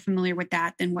was more familiar with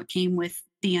that than what came with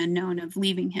the unknown of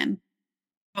leaving him.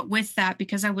 But with that,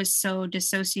 because I was so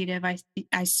dissociative,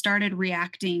 I started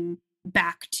reacting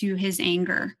back to his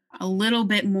anger a little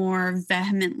bit more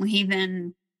vehemently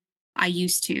than I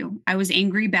used to. I was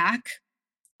angry back.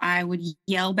 I would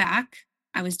yell back.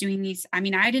 I was doing these. I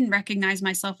didn't recognize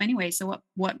myself anyway. So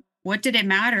what did it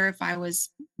matter if I was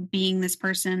being this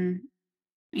person,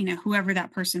 whoever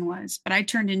that person was? But I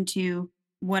turned into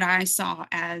what I saw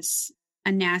as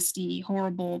a nasty,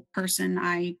 horrible person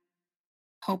I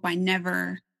hope I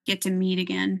never get to meet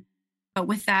again. But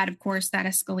with that, of course, that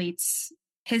escalates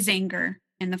his anger,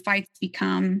 and the fights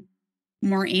become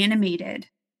more animated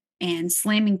and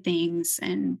slamming things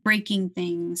and breaking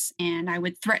things. And I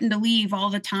would threaten to leave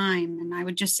all the time. And I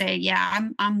would just say, "Yeah,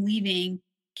 I'm leaving.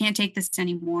 Can't take this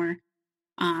anymore."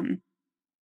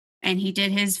 And he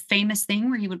did his famous thing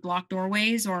where he would block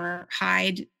doorways or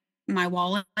hide my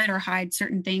wallet or hide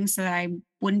certain things so that I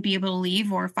wouldn't be able to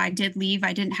leave. Or if I did leave,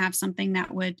 I didn't have something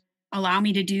that would allow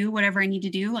me to do whatever I need to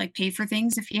do, like pay for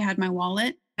things if he had my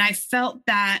wallet. And I felt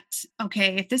that,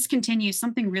 okay, if this continues,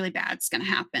 something really bad's going to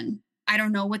happen. I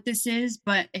don't know what this is,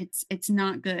 but it's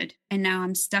not good. And now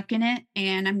I'm stuck in it,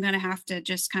 and I'm going to have to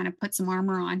just kind of put some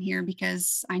armor on here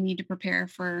because I need to prepare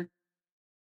for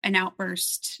an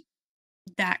outburst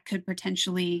that could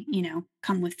potentially,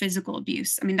 come with physical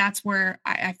abuse. That's where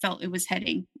I felt it was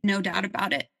heading. No doubt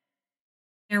about it.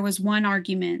 There was one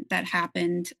argument that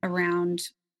happened around,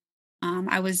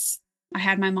 I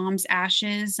had my mom's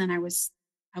ashes, and I was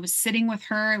sitting with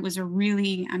her. It was a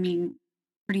really,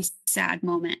 pretty sad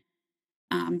moment.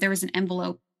 There was an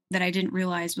envelope that I didn't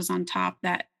realize was on top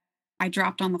that I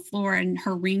dropped on the floor, and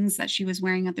her rings that she was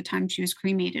wearing at the time she was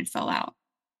cremated fell out.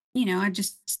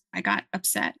 I got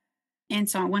upset. And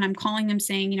so when I'm calling him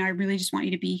saying, I really just want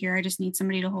you to be here. I just need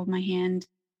somebody to hold my hand.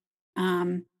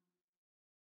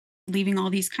 Leaving all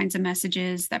these kinds of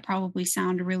messages that probably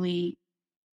sound really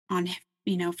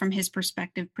from his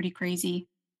perspective, pretty crazy.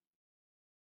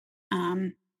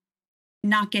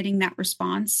 Not getting that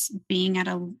response, being at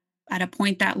a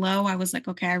point that low, I was like,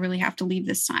 okay, I really have to leave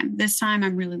this time. This time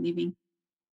I'm really leaving.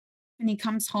 And he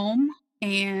comes home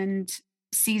and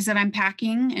sees that I'm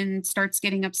packing and starts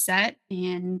getting upset,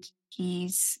 and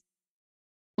he's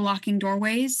blocking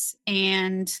doorways.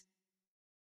 And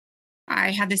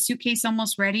I had the suitcase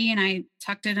almost ready, and I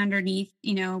tucked it underneath,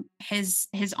 his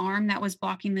arm that was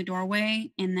blocking the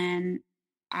doorway. And then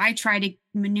I tried to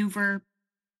maneuver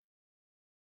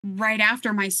right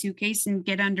after my suitcase and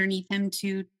get underneath him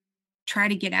to try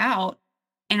to get out.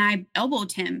 And I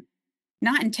elbowed him,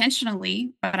 not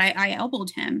intentionally, but I elbowed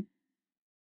him.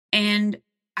 And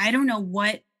I don't know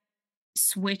what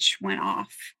switch went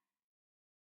off,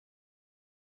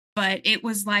 but it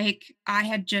was like I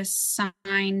had just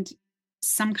signed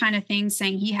some kind of thing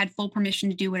saying he had full permission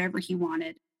to do whatever he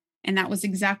wanted. And that was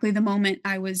exactly the moment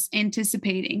I was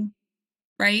anticipating,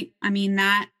 right? I mean,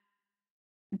 that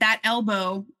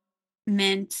elbow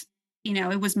meant,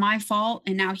 it was my fault.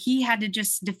 And now he had to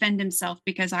just defend himself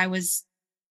because I was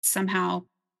somehow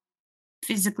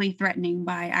physically threatening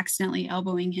by accidentally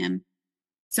elbowing him.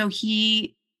 So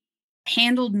he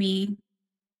handled me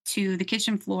to the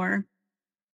kitchen floor,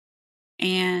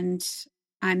 and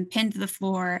I'm pinned to the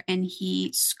floor, and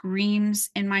he screams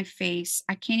in my face.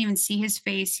 I can't even see his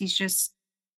face.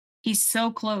 He's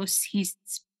so close. He's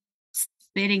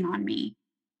spitting on me.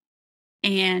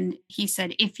 And he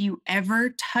said, if you ever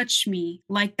touch me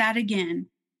like that again,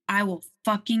 I will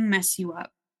fucking mess you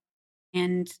up.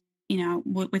 And,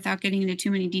 without getting into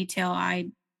too many detail, I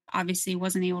obviously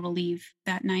wasn't able to leave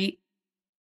that night.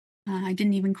 I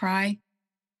didn't even cry.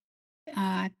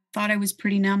 I thought I was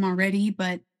pretty numb already,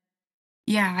 but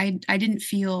yeah, I didn't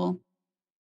feel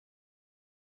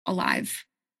alive.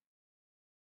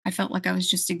 I felt like I was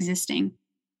just existing,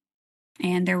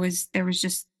 and there was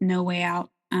just no way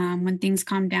out. When things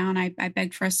calmed down, I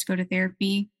begged for us to go to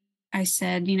therapy. I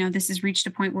said, this has reached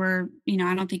a point where,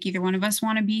 I don't think either one of us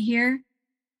want to be here.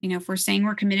 If we're saying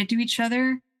we're committed to each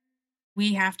other,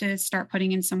 we have to start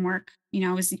putting in some work.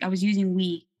 I was using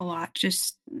we a lot.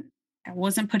 Just, I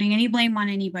wasn't putting any blame on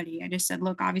anybody. I just said,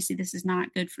 look, obviously this is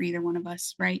not good for either one of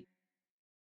us, right?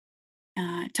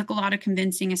 It took a lot of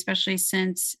convincing, especially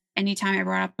since anytime I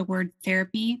brought up the word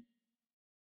therapy,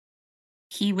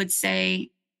 he would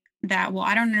say that, well,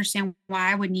 I don't understand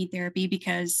why I would need therapy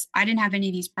because I didn't have any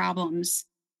of these problems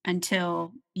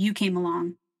until you came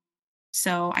along.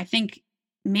 So I think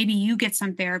maybe you get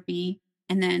some therapy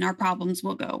and then our problems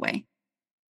will go away.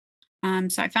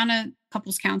 So I found a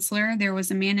couples counselor. There was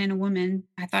a man and a woman.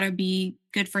 I thought it'd be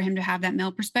good for him to have that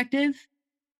male perspective.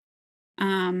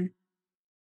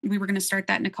 We were going to start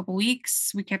that in a couple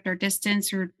weeks. We kept our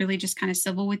distance. We were really just kind of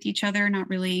civil with each other. Not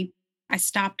really. I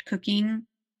stopped cooking.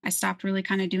 I stopped really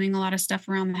kind of doing a lot of stuff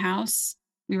around the house.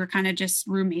 We were kind of just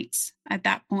roommates at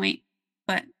that point,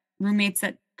 but roommates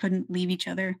that couldn't leave each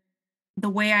other. The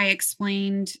way I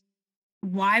explained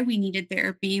why we needed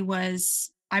therapy was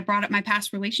I brought up my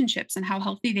past relationships and how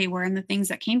healthy they were and the things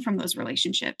that came from those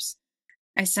relationships.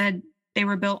 I said they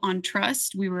were built on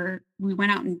trust. We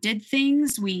went out and did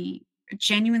things. We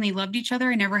genuinely loved each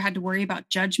other. I never had to worry about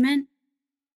judgment.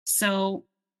 So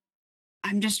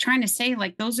I'm just trying to say,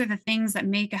 like, those are the things that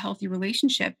make a healthy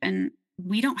relationship. And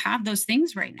we don't have those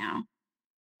things right now.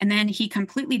 And then he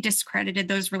completely discredited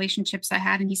those relationships I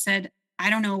had. And he said, I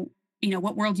don't know,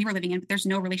 what world you were living in, but there's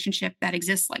no relationship that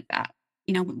exists like that.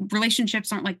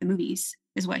 Relationships aren't like the movies,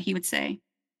 is what he would say.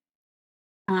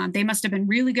 They must have been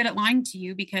really good at lying to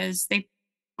you because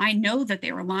I know that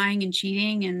they were lying and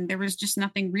cheating, and there was just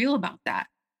nothing real about that.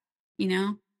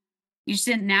 You just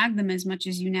didn't nag them as much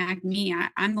as you nagged me.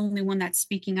 I'm the only one that's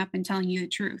speaking up and telling you the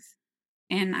truth.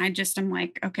 And I'm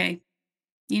like, okay,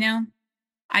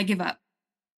 I give up.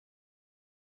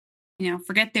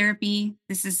 Forget therapy.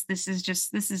 This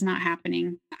is not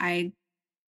happening. I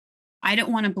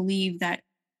don't want to believe that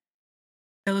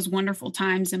those wonderful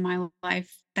times in my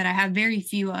life that I have very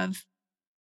few of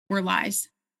were lies.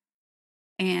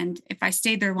 And if I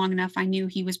stayed there long enough, I knew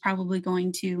he was probably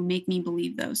going to make me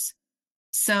believe those.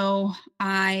 So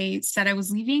I said I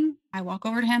was leaving. I walk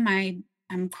over to him.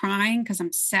 I'm crying because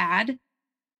I'm sad.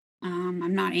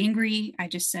 I'm not angry. I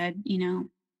just said,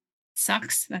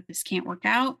 sucks that this can't work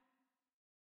out.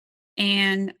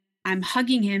 And I'm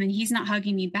hugging him and he's not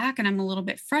hugging me back. And I'm a little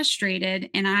bit frustrated.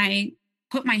 And I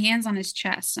put my hands on his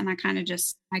chest and I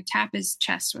tap his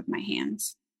chest with my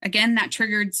hands. Again, that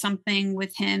triggered something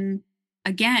with him.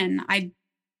 Again, I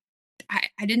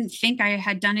didn't think I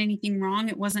had done anything wrong.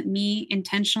 It wasn't me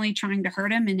intentionally trying to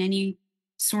hurt him in any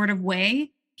sort of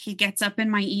way. He gets up in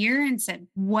my ear and said,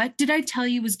 what did I tell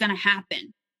you was going to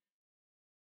happen?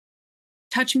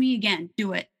 Touch me again.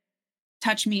 Do it.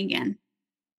 Touch me again.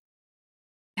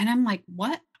 And I'm like,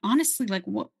 what? Honestly, like,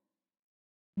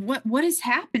 what is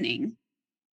happening?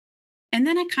 And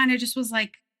then I kind of just was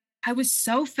like, I was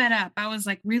so fed up. I was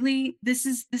like, really, this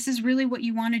is really what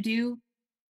you want to do,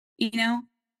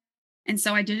 And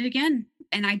so I did it again.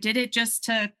 And I did it just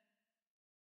to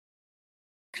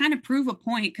kind of prove a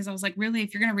point, because I was like, really,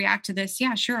 if you're going to react to this,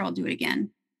 yeah, sure, I'll do it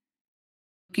again.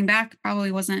 Looking back,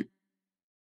 probably wasn't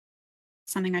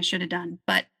something I should have done,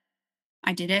 but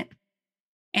I did it.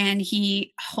 And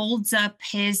he holds up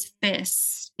his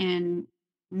fist and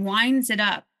winds it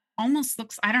up. Almost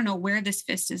looks, I don't know where this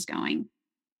fist is going.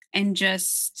 And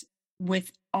just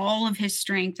with all of his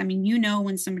strength, I mean,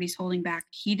 when somebody's holding back,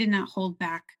 he did not hold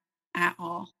back at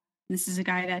all. This is a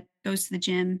guy that goes to the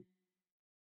gym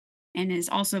and is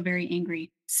also very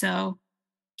angry. So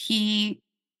he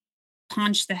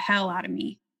punched the hell out of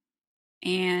me.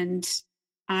 And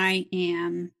I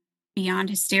am beyond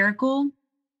hysterical.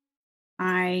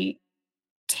 I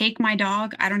take my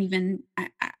dog. I don't even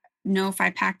know if I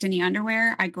packed any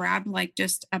underwear. I grabbed like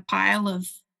just a pile of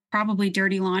probably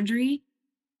dirty laundry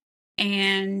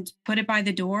and put it by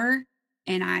the door.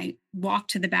 And I walk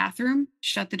to the bathroom,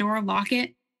 shut the door, lock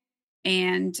it.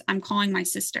 And I'm calling my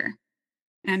sister.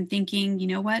 And I'm thinking, you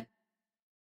know what?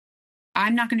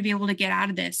 I'm not going to be able to get out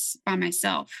of this by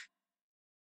myself.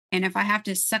 And if I have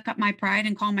to suck up my pride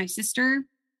and call my sister,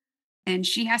 and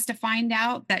she has to find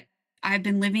out that I've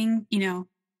been living,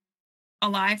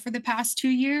 alive for the past 2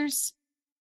 years,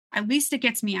 at least it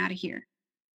gets me out of here.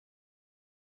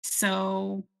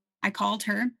 So I called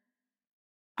her.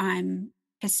 I'm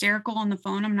hysterical on the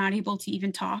phone. I'm not able to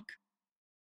even talk.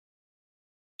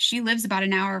 She lives about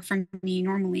an hour from me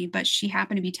normally, but she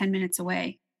happened to be 10 minutes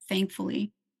away,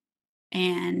 thankfully.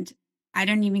 And I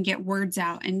didn't even get words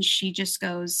out. And she just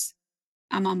goes,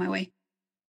 I'm on my way.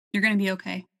 You're going to be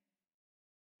okay.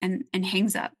 And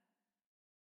hangs up.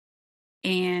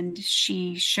 And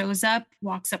she shows up,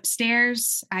 walks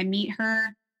upstairs. I meet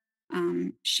her.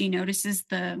 She notices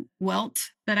the welt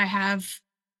that I have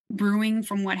brewing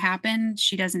from what happened.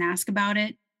 She doesn't ask about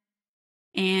it.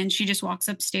 And she just walks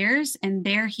upstairs, and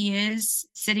there he is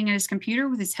sitting at his computer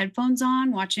with his headphones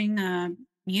on, watching a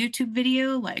YouTube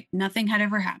video like nothing had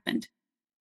ever happened.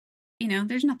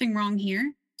 There's nothing wrong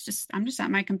here. I'm just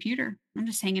at my computer. I'm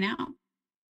just hanging out.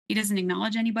 He doesn't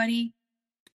acknowledge anybody.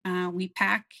 We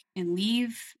pack and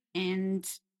leave, and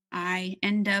I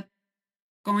end up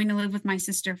going to live with my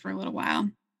sister for a little while.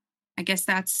 I guess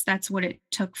that's what it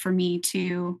took for me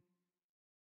to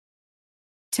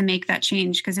make that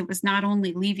change, because it was not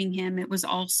only leaving him, it was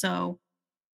also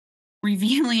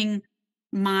revealing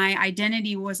my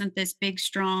identity wasn't this big,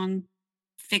 strong,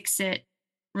 fix-it,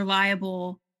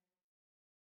 reliable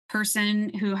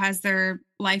person who has their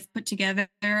life put together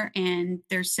and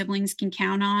their siblings can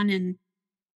count on, and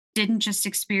didn't just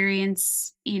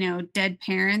experience, dead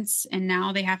parents, and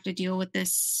now they have to deal with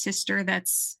this sister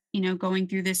that's, going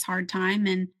through this hard time.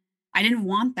 And I didn't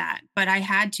want that, but I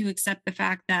had to accept the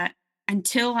fact that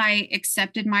until I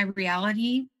accepted my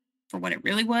reality for what it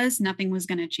really was, nothing was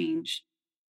going to change.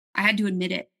 I had to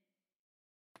admit it.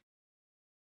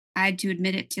 I had to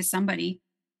admit it to somebody,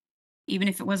 even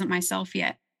if it wasn't myself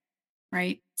yet.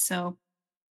 Right. So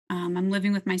I'm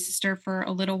living with my sister for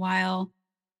a little while.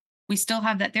 We still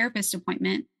have that therapist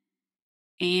appointment,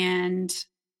 and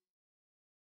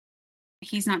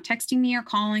he's not texting me or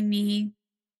calling me.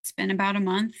 It's been about a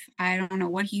month. I don't know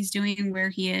what he's doing, where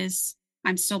he is.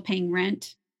 I'm still paying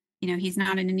rent. He's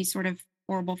not in any sort of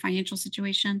horrible financial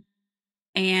situation.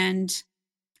 And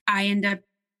I end up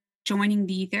joining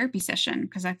the therapy session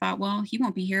because I thought, well, he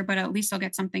won't be here, but at least I'll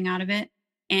get something out of it.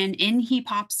 And he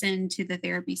pops into the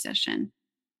therapy session,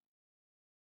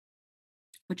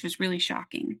 which was really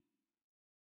shocking.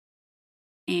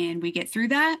 And we get through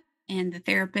that, and the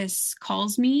therapist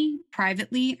calls me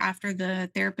privately after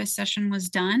the therapist session was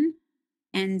done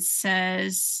and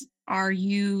says, "Are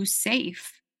you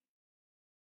safe?"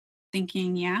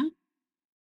 Thinking, yeah,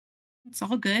 it's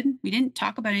all good. We didn't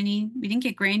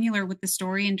get granular with the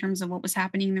story in terms of what was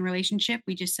happening in the relationship.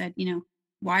 We just said,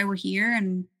 why we're here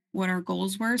and what our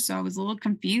goals were. So I was a little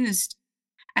confused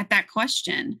at that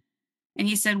question. And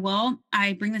he said, well,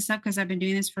 I bring this up because I've been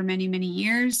doing this for many, many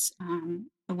years.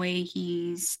 The way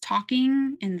he's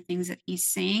talking and the things that he's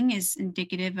saying is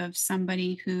indicative of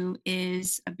somebody who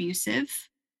is abusive.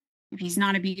 If he's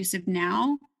not abusive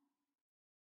now,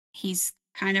 he's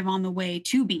kind of on the way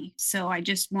to be. So I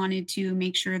just wanted to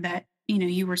make sure that,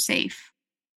 you were safe.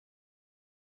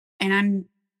 And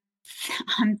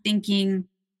I'm thinking,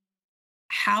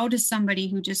 how does somebody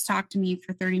who just talked to me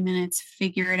for 30 minutes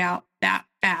figure it out that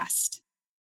fast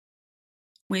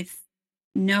with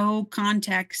no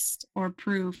context or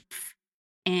proof?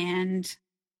 And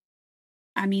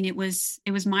I mean, it was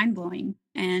mind-blowing.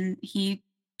 And he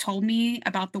told me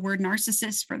about the word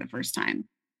narcissist for the first time.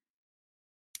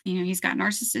 He's got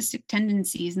narcissistic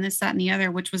tendencies and this, that, and the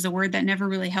other, which was a word that never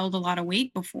really held a lot of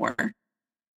weight before.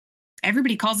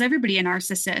 Everybody calls everybody a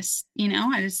narcissist.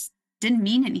 I just didn't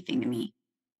mean anything to me.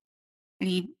 And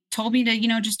he told me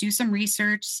to, just do some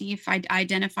research, see if I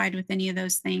identified with any of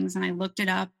those things. And I looked it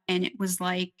up, and it was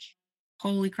like,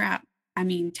 holy crap. I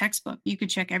mean, textbook. You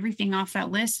could check everything off that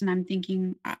list. And I'm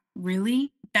thinking,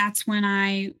 really? That's when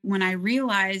I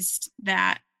realized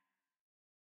that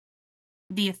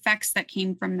the effects that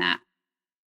came from that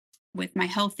with my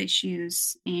health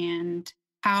issues and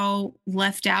how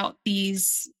left out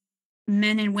these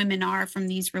men and women are from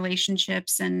these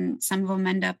relationships. And some of them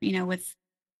end up, with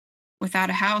without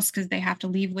a house because they have to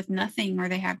leave with nothing or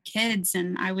they have kids.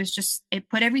 And it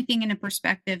put everything into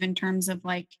perspective in terms of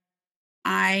like,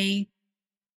 I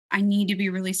need to be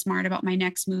really smart about my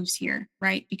next moves here,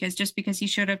 right? Because just because he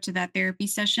showed up to that therapy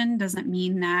session doesn't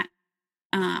mean that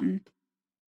I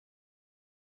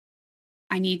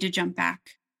need to jump back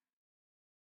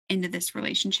into this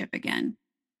relationship again.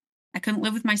 I couldn't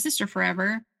live with my sister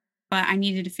forever, but I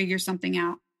needed to figure something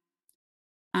out.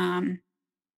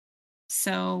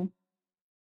 So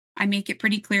I make it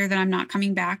pretty clear that I'm not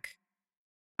coming back.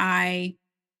 I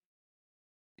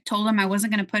told him I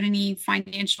wasn't going to put any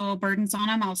financial burdens on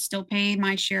him. I'll still pay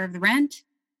my share of the rent.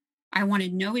 I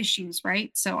wanted no issues,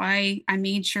 right? So I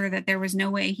made sure that there was no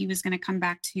way he was going to come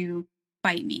back to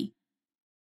bite me.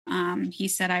 He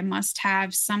said I must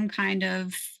have some kind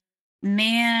of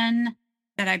man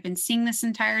that I've been seeing this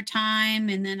entire time.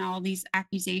 And then all these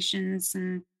accusations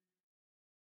and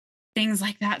things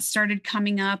like that started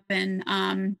coming up. And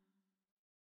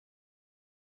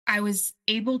I was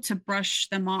able to brush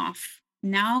them off.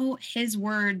 Now his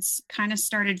words kind of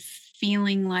started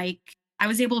feeling like I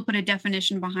was able to put a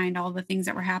definition behind all the things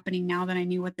that were happening now that I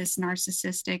knew what this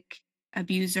narcissistic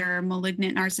abuser,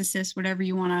 malignant narcissist, whatever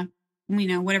you want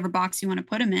to, whatever box you want to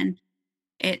put him in.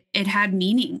 It had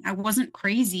meaning. I wasn't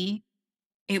crazy.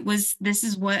 This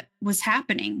is what was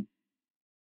happening.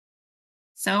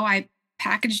 So I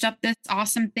packaged up this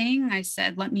awesome thing. I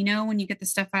said, let me know when you get the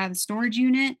stuff out of the storage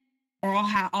unit, or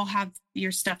I'll have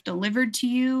your stuff delivered to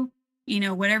you,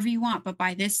 whatever you want. But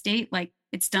by this date, like,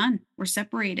 it's done. We're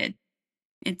separated.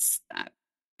 It's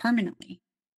permanently.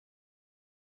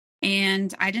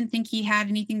 And I didn't think he had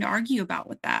anything to argue about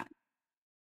with that.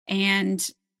 And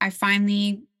I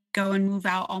finally go and move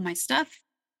out all my stuff.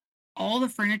 All the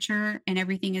furniture and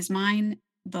everything is mine.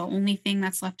 The only thing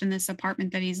that's left in this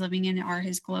apartment that he's living in are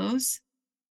his clothes.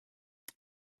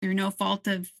 Through no fault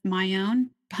of my own,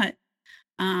 but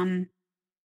and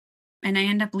I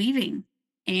end up leaving.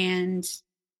 And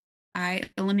I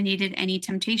eliminated any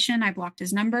temptation. I blocked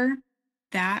his number.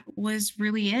 That was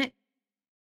really it.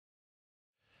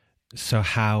 So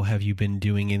how have you been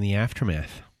doing in the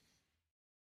aftermath?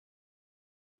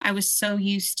 I was so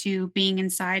used to being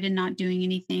inside and not doing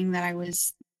anything that I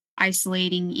was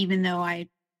isolating, even though I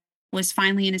was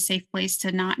finally in a safe place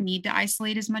to not need to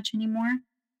isolate as much anymore.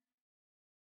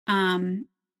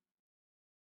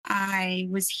 I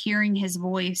was hearing his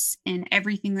voice in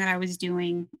everything that I was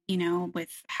doing, with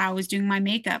how I was doing my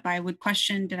makeup. I would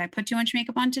question, did I put too much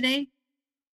makeup on today?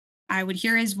 I would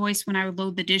hear his voice when I would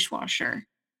load the dishwasher.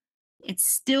 It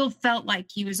still felt like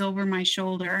he was over my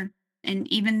shoulder. And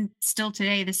even still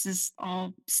today, this is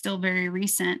all still very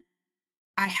recent.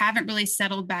 I haven't really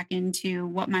settled back into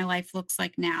what my life looks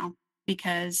like now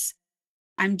because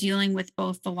I'm dealing with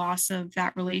both the loss of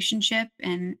that relationship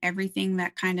and everything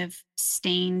that kind of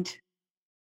stained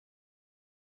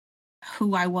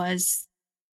who I was,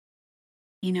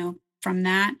 from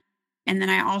that. And then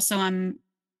I also am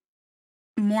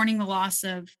mourning the loss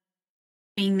of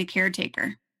being the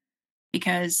caretaker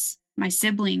because my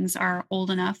siblings are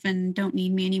old enough and don't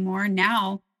need me anymore.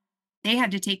 Now they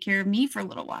had to take care of me for a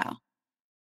little while,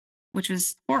 which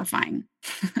was horrifying.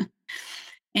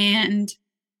 And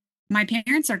my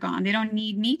parents are gone. They don't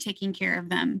need me taking care of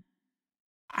them.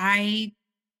 I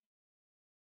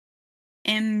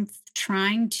am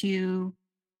trying to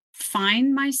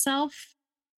find myself,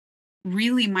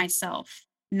 really myself,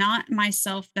 not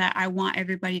myself that I want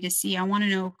everybody to see. I want to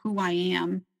know who I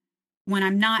am when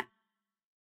I'm not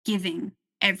giving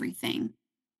everything.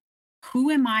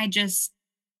 Who am I just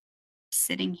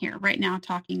sitting here right now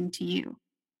talking to you?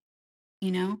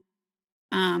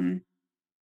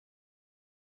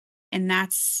 And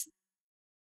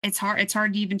it's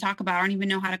hard to even talk about. I don't even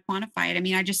know how to quantify it. I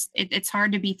mean, it's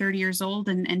hard to be 30 years old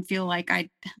and feel like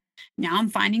now I'm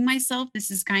finding myself.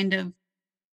 This is kind of,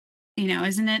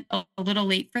 isn't it a little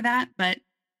late for that? But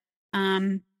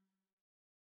I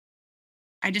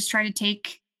just try to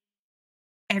take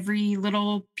every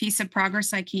little piece of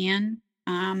progress I can.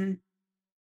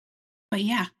 But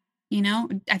yeah,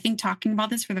 I think talking about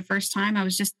this for the first time, I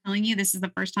was just telling you, this is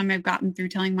the first time I've gotten through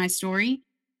telling my story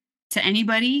to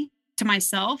anybody, to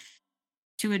myself,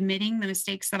 to admitting the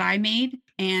mistakes that I made.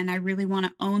 And I really want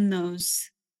to own those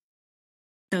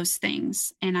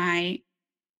things. And I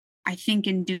think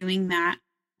in doing that,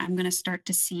 I'm going to start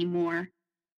to see more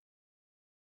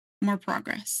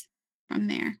progress from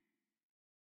there.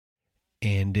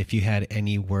 And if you had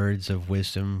any words of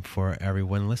wisdom for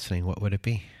everyone listening, what would it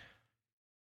be?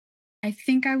 I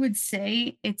think I would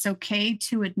say it's okay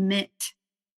to admit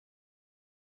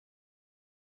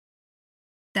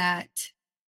that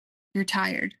you're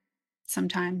tired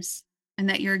sometimes and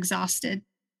that you're exhausted.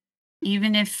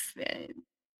 Even if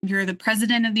you're the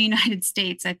president of the United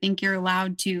States, I think you're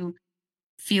allowed to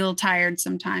feel tired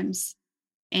sometimes,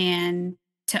 and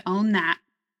to own that.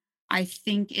 I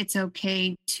think it's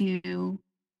okay to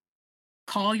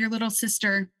call your little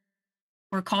sister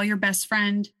or call your best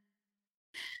friend.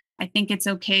 I think it's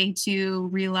okay to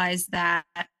realize that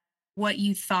what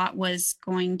you thought was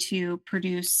going to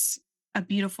produce a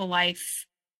beautiful life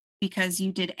because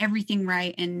you did everything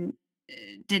right and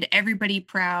did everybody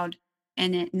proud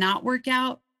and it not work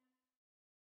out.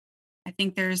 I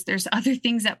think there's other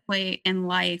things at play in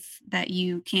life that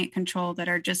you can't control that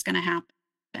are just going to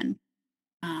happen.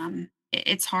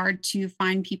 It's hard to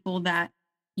find people that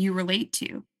you relate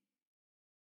to,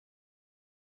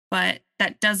 but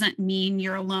that doesn't mean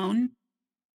you're alone.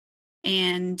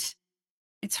 And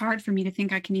it's hard for me to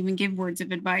think I can even give words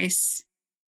of advice.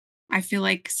 I feel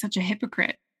like such a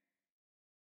hypocrite.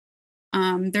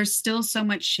 There's still so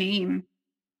much shame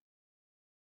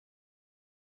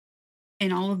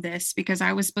in all of this because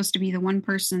I was supposed to be the one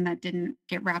person that didn't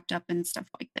get wrapped up in stuff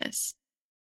like this,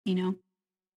 you know?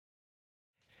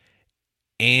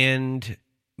 And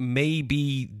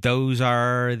maybe those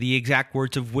are the exact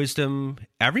words of wisdom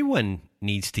everyone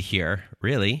needs to hear,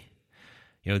 really.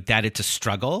 You know, that it's a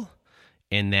struggle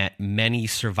and that many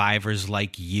survivors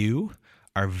like you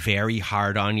are very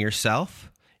hard on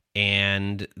yourself,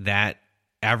 and that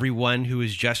everyone who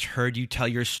has just heard you tell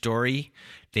your story,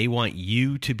 they want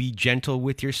you to be gentle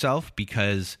with yourself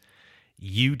because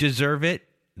you deserve it.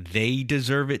 They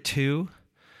deserve it too.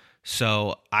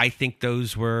 So I think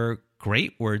those were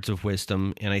great words of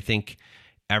wisdom. And I think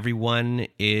everyone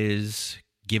is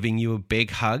giving you a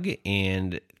big hug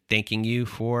and thanking you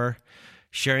for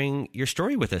sharing your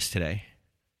story with us today.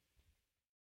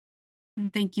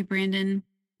 Thank you, Brandon.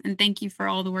 And thank you for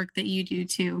all the work that you do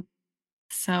too.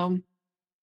 So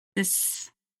this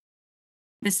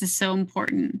is so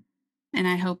important. And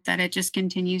I hope that it just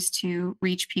continues to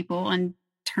reach people and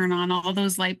turn on all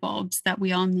those light bulbs that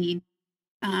we all need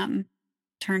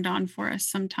turned on for us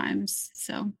sometimes.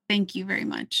 So thank you very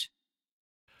much.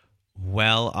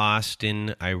 Well,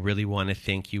 Austin, I really want to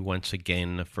thank you once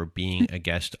again for being a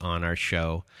guest on our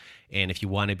show. And if you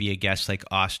want to be a guest like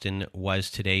Austin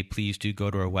was today, please do go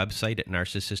to our website at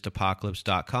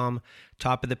narcissistapocalypse.com.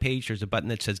 Top of the page, there's a button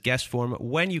that says guest form.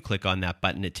 When you click on that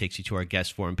button, it takes you to our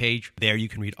guest form page. There you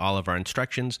can read all of our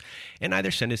instructions and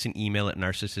either send us an email at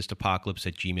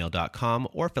narcissistapocalypse@gmail.com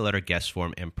or fill out our guest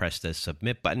form and press the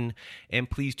submit button. And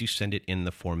please do send it in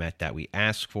the format that we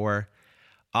ask for.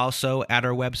 Also, at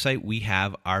our website, we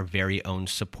have our very own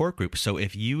support group. So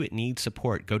if you need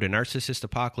support, go to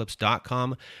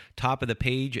narcissistapocalypse.com. Top of the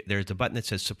page, there's a button that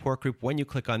says support group. When you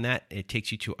click on that, it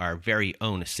takes you to our very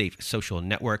own safe social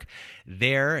network.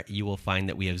 There, you will find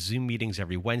that we have Zoom meetings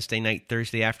every Wednesday night,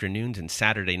 Thursday afternoons, and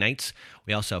Saturday nights.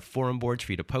 We also have forum boards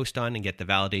for you to post on and get the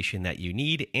validation that you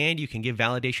need. And you can give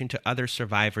validation to other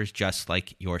survivors just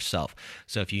like yourself.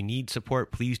 So if you need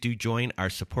support, please do join our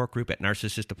support group at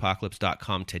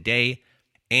narcissistapocalypse.com today.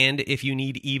 And if you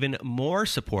need even more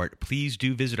support, please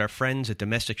do visit our friends at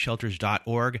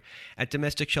domesticshelters.org. At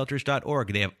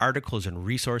domesticshelters.org, they have articles and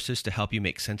resources to help you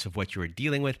make sense of what you are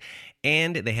dealing with.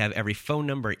 And they have every phone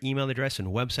number, email address, and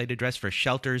website address for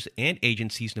shelters and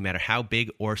agencies, no matter how big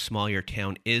or small your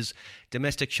town is.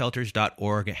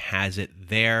 Domesticshelters.org has it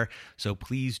there. So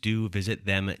please do visit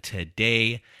them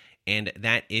today. And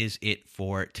that is it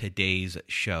for today's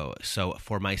show. So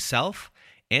for myself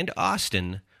and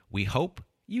Austin, we hope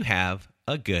you have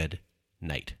a good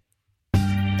night.